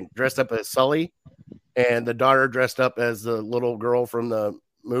Inc., dressed up as Sully, and the daughter dressed up as the little girl from the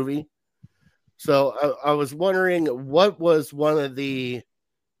movie. So I was wondering, what was one of the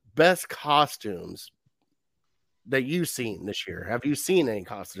best costumes that you've seen this year? Have you seen any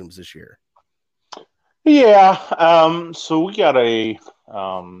costumes this year? Yeah. So we got a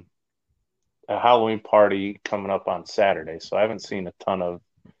Halloween party coming up on Saturday. So I haven't seen a ton of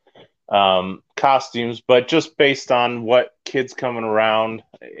costumes, but just based on what kids coming around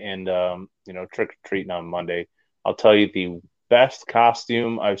and trick or treating on Monday, I'll tell you the best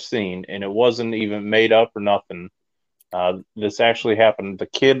costume I've seen, and it wasn't even made up or nothing. This actually happened. The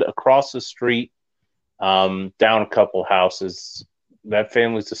kid across the street, down a couple houses, that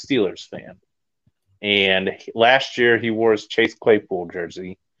family's a Steelers fan. And last year he wore his Chase Claypool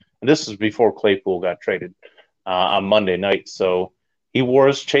jersey. And this was before Claypool got traded on Monday night. So he wore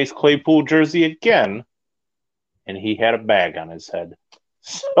his Chase Claypool jersey again, and he had a bag on his head.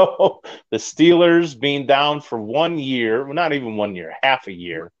 So the Steelers being down for 1 year, well, not even 1 year, half a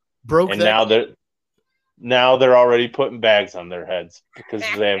year, Broke and that. now they're already putting bags on their heads because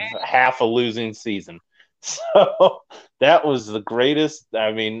they have half a losing season. So that was the greatest.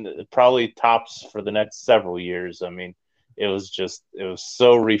 I mean, probably tops for the next several years. I mean, it was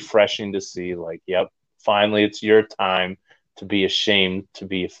so refreshing to see, like, yep, finally it's your time to be ashamed to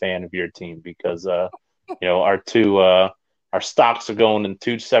be a fan of your team because, our stocks are going in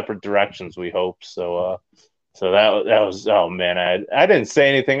two separate directions, we hope. So that was, oh man, I didn't say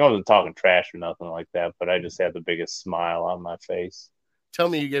anything. I wasn't talking trash or nothing like that, but I just had the biggest smile on my face. Tell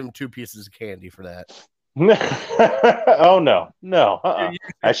me you gave him 2 pieces of candy for that. Oh no.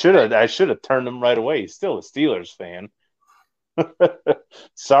 I should have turned him right away. He's still a Steelers fan.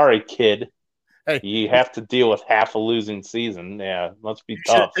 Sorry, kid. Hey, you have to deal with half a losing season. Yeah, must be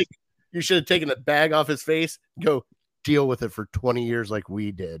tough. You should have taken the bag off his face. Go deal with it for 20 years like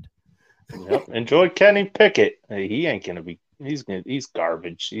we did. Yep. Enjoy Kenny Pickett. He ain't gonna be. He's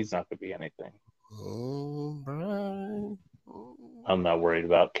garbage. He's not gonna be anything. Right. I'm not worried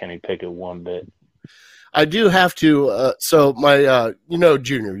about Kenny Pickett one bit. I do have to. So my,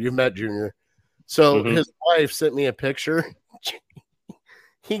 Junior. You've met Junior. So his wife sent me a picture.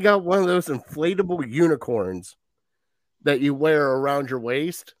 He got one of those inflatable unicorns that you wear around your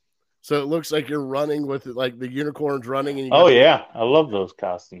waist. So it looks like you're running with like the unicorn's running. And yeah. I love those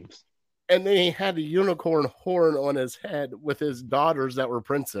costumes. And then he had a unicorn horn on his head with his daughters that were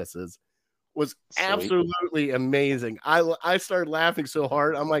princesses. Was Sweet. Absolutely amazing. I started laughing so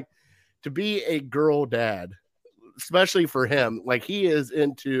hard. I'm like, to be a girl dad, especially for him, like he is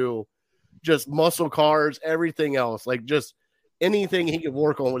into just muscle cars, everything else, like just anything he can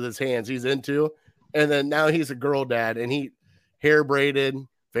work on with his hands, he's into. And then now he's a girl dad, and he hair braided,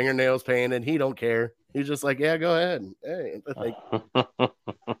 fingernails painted. He don't care. He's just like, yeah, go ahead. Hey, like,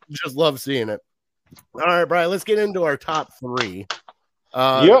 just love seeing it. All right, Brian, let's get into our top 3.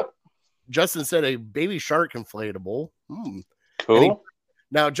 Yep. Justin said a baby shark inflatable. Cool.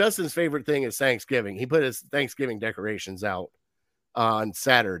 Now, Justin's favorite thing is Thanksgiving. He put his Thanksgiving decorations out on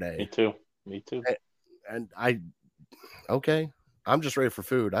Saturday. Me too. And okay. I'm just ready for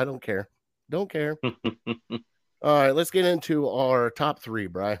food. I don't care. Don't care. All right, let's get into our top 3,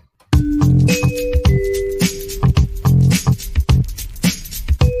 Bri.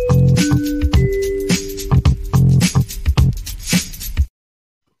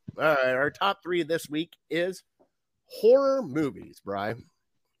 All right, our top 3 this week is horror movies, Bri.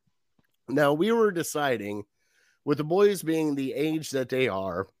 Now, we were deciding, with the boys being the age that they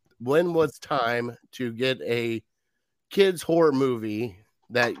are, when was time to get a kids horror movie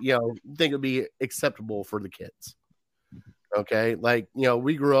that, think would be acceptable for the kids. Okay. Like,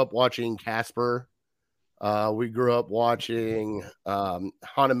 we grew up watching Casper. We grew up watching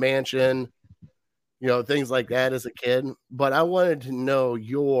Haunted Mansion, things like that as a kid. But I wanted to know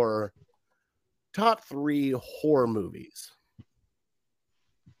your top 3 horror movies.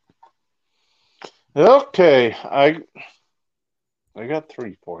 Okay. I got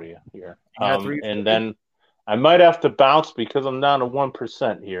 3 for you here. And then I might have to bounce because I'm down to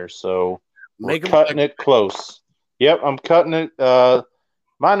 1% here. So we're cutting it close. Yep, I'm cutting it.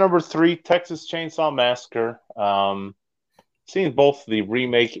 My number 3, Texas Chainsaw Massacre. Seen both the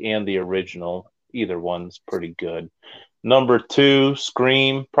remake and the original. Either one's pretty good. Number 2,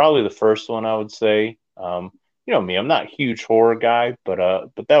 Scream. Probably the first one, I would say. you know me, I'm not a huge horror guy, but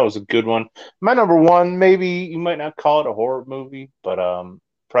that was a good one. My number one, maybe you might not call it a horror movie, but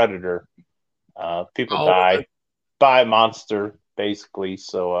Predator. People Oh, die by a monster, basically.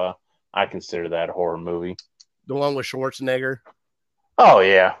 So I consider that a horror movie. the one with Schwarzenegger. Oh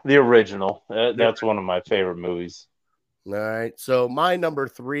yeah, the original. That's one of my favorite movies. All right. So my number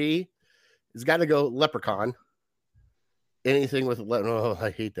 3 has got to go Leprechaun. Anything with oh, I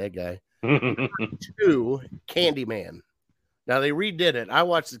hate that guy. 2, Candyman. Now they redid it. I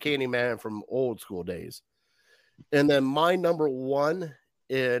watched the Candyman from old school days. And then my number 1,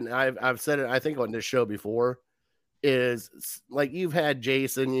 and I've said it, I think, on this show before, is like you've had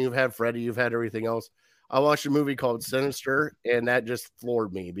Jason, you've had Freddy, you've had everything else. I watched a movie called Sinister, and that just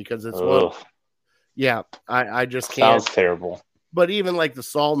floored me because it's one. Yeah, I just can't. Sounds terrible. But even like the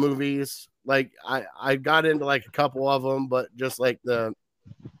Saw movies, like I got into like a couple of them, but just like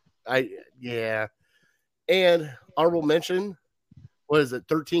yeah. And honorable mention, what is it?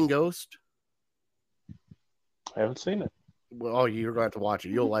 13 Ghost. I haven't seen it. Well, you're going to have to watch it.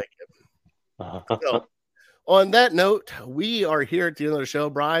 You'll like it. So, on that note, we are here at the end of the show,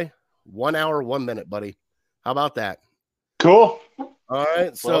 Bri. 1 hour, 1 minute, buddy. How about that? Cool. All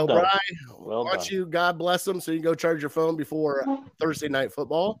right. So, Well Bri, well why don't you, God bless them, so you go charge your phone before Thursday night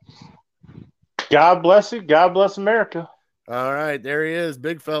football. God bless you. God bless America. All right. There he is,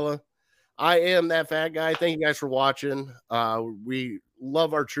 big fella. I am that fat guy. Thank you guys for watching. We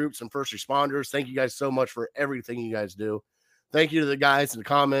love our troops and first responders. Thank you guys so much for everything you guys do. Thank you to the guys in the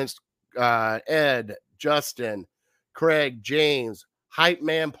comments. Ed, Justin, Craig, James, Hype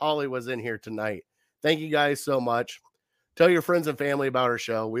Man Polly was in here tonight. Thank you guys so much. Tell your friends and family about our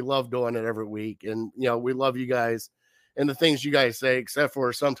show. We love doing it every week. And, you know, we love you guys and the things you guys say, except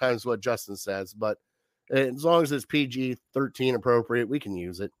for sometimes what Justin says. But as long as it's PG-13 appropriate, we can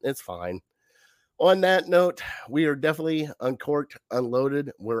use it. It's fine. On that note, we are definitely uncorked,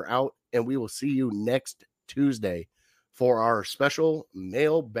 unloaded. We're out, and we will see you next Tuesday for our special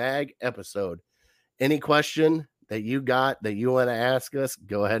mailbag episode. Any question that you got that you want to ask us,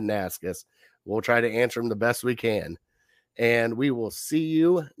 go ahead and ask us. We'll try to answer them the best we can. And we will see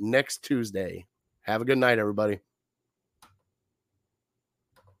you next Tuesday. Have a good night, everybody.